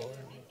 yes, Lord.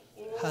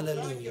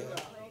 Hallelujah.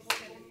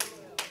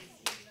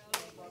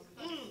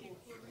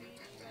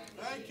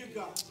 Thank you,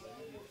 God.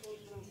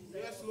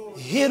 Yes, Lord.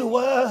 It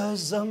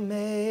was amazing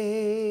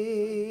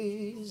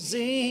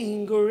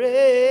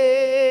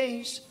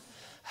grace,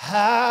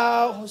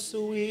 how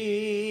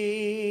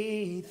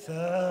sweet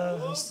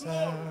the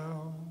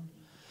sound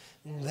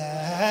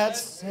that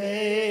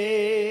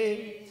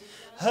saved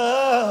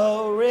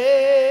a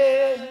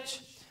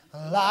wretch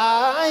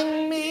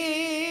like me.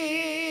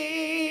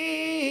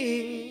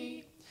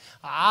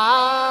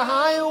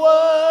 I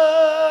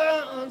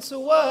once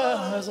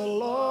was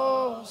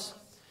lost,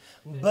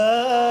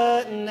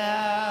 but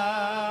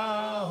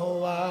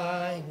now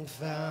I'm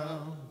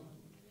found.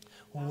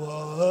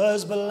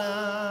 Was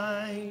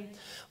blind,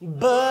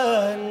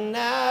 but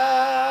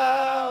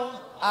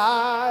now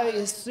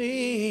I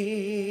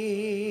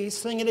see.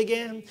 Sing it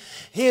again.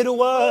 It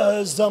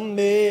was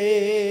amazing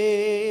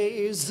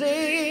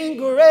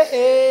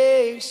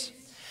grace,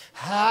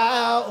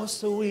 how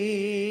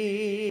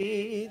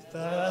sweet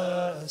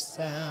the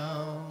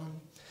sound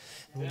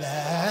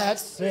that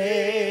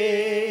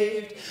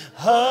saved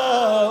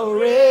a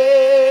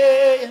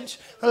wretch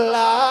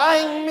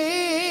like me.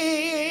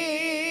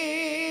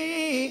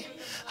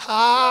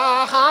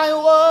 I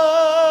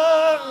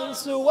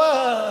once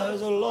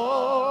was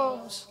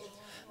lost,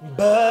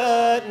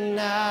 but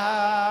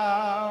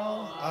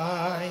now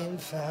I'm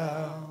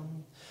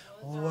found.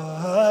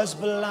 Was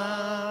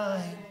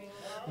blind,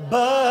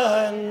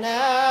 but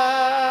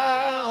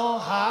now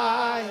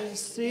I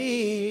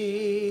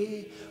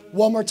see.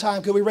 One more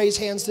time, could we raise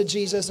hands to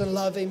Jesus and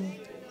love Him?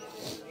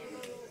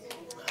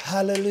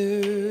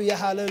 Hallelujah,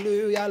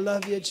 hallelujah. I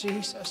love you,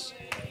 Jesus.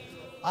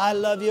 I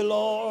love you,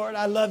 Lord.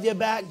 I love you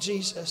back,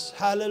 Jesus.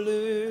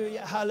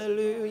 Hallelujah,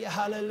 hallelujah,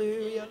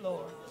 hallelujah,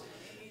 Lord.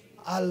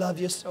 I love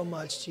you so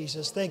much,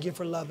 Jesus. Thank you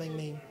for loving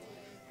me.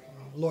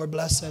 Lord,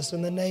 bless us.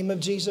 In the name of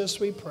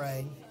Jesus, we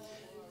pray.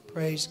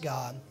 Praise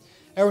God.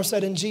 Everyone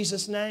said, in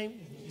Jesus'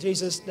 name?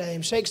 Jesus'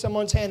 name. Shake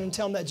someone's hand and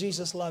tell them that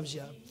Jesus loves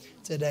you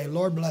today.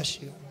 Lord,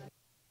 bless you.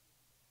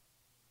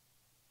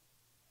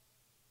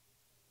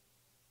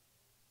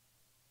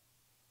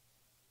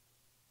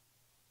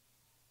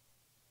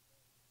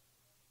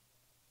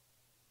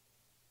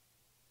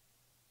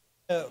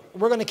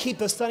 We're going to keep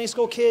the Sunday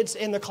school kids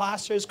in the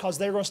classrooms because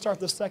they're going to start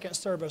the second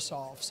service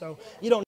off. So you don't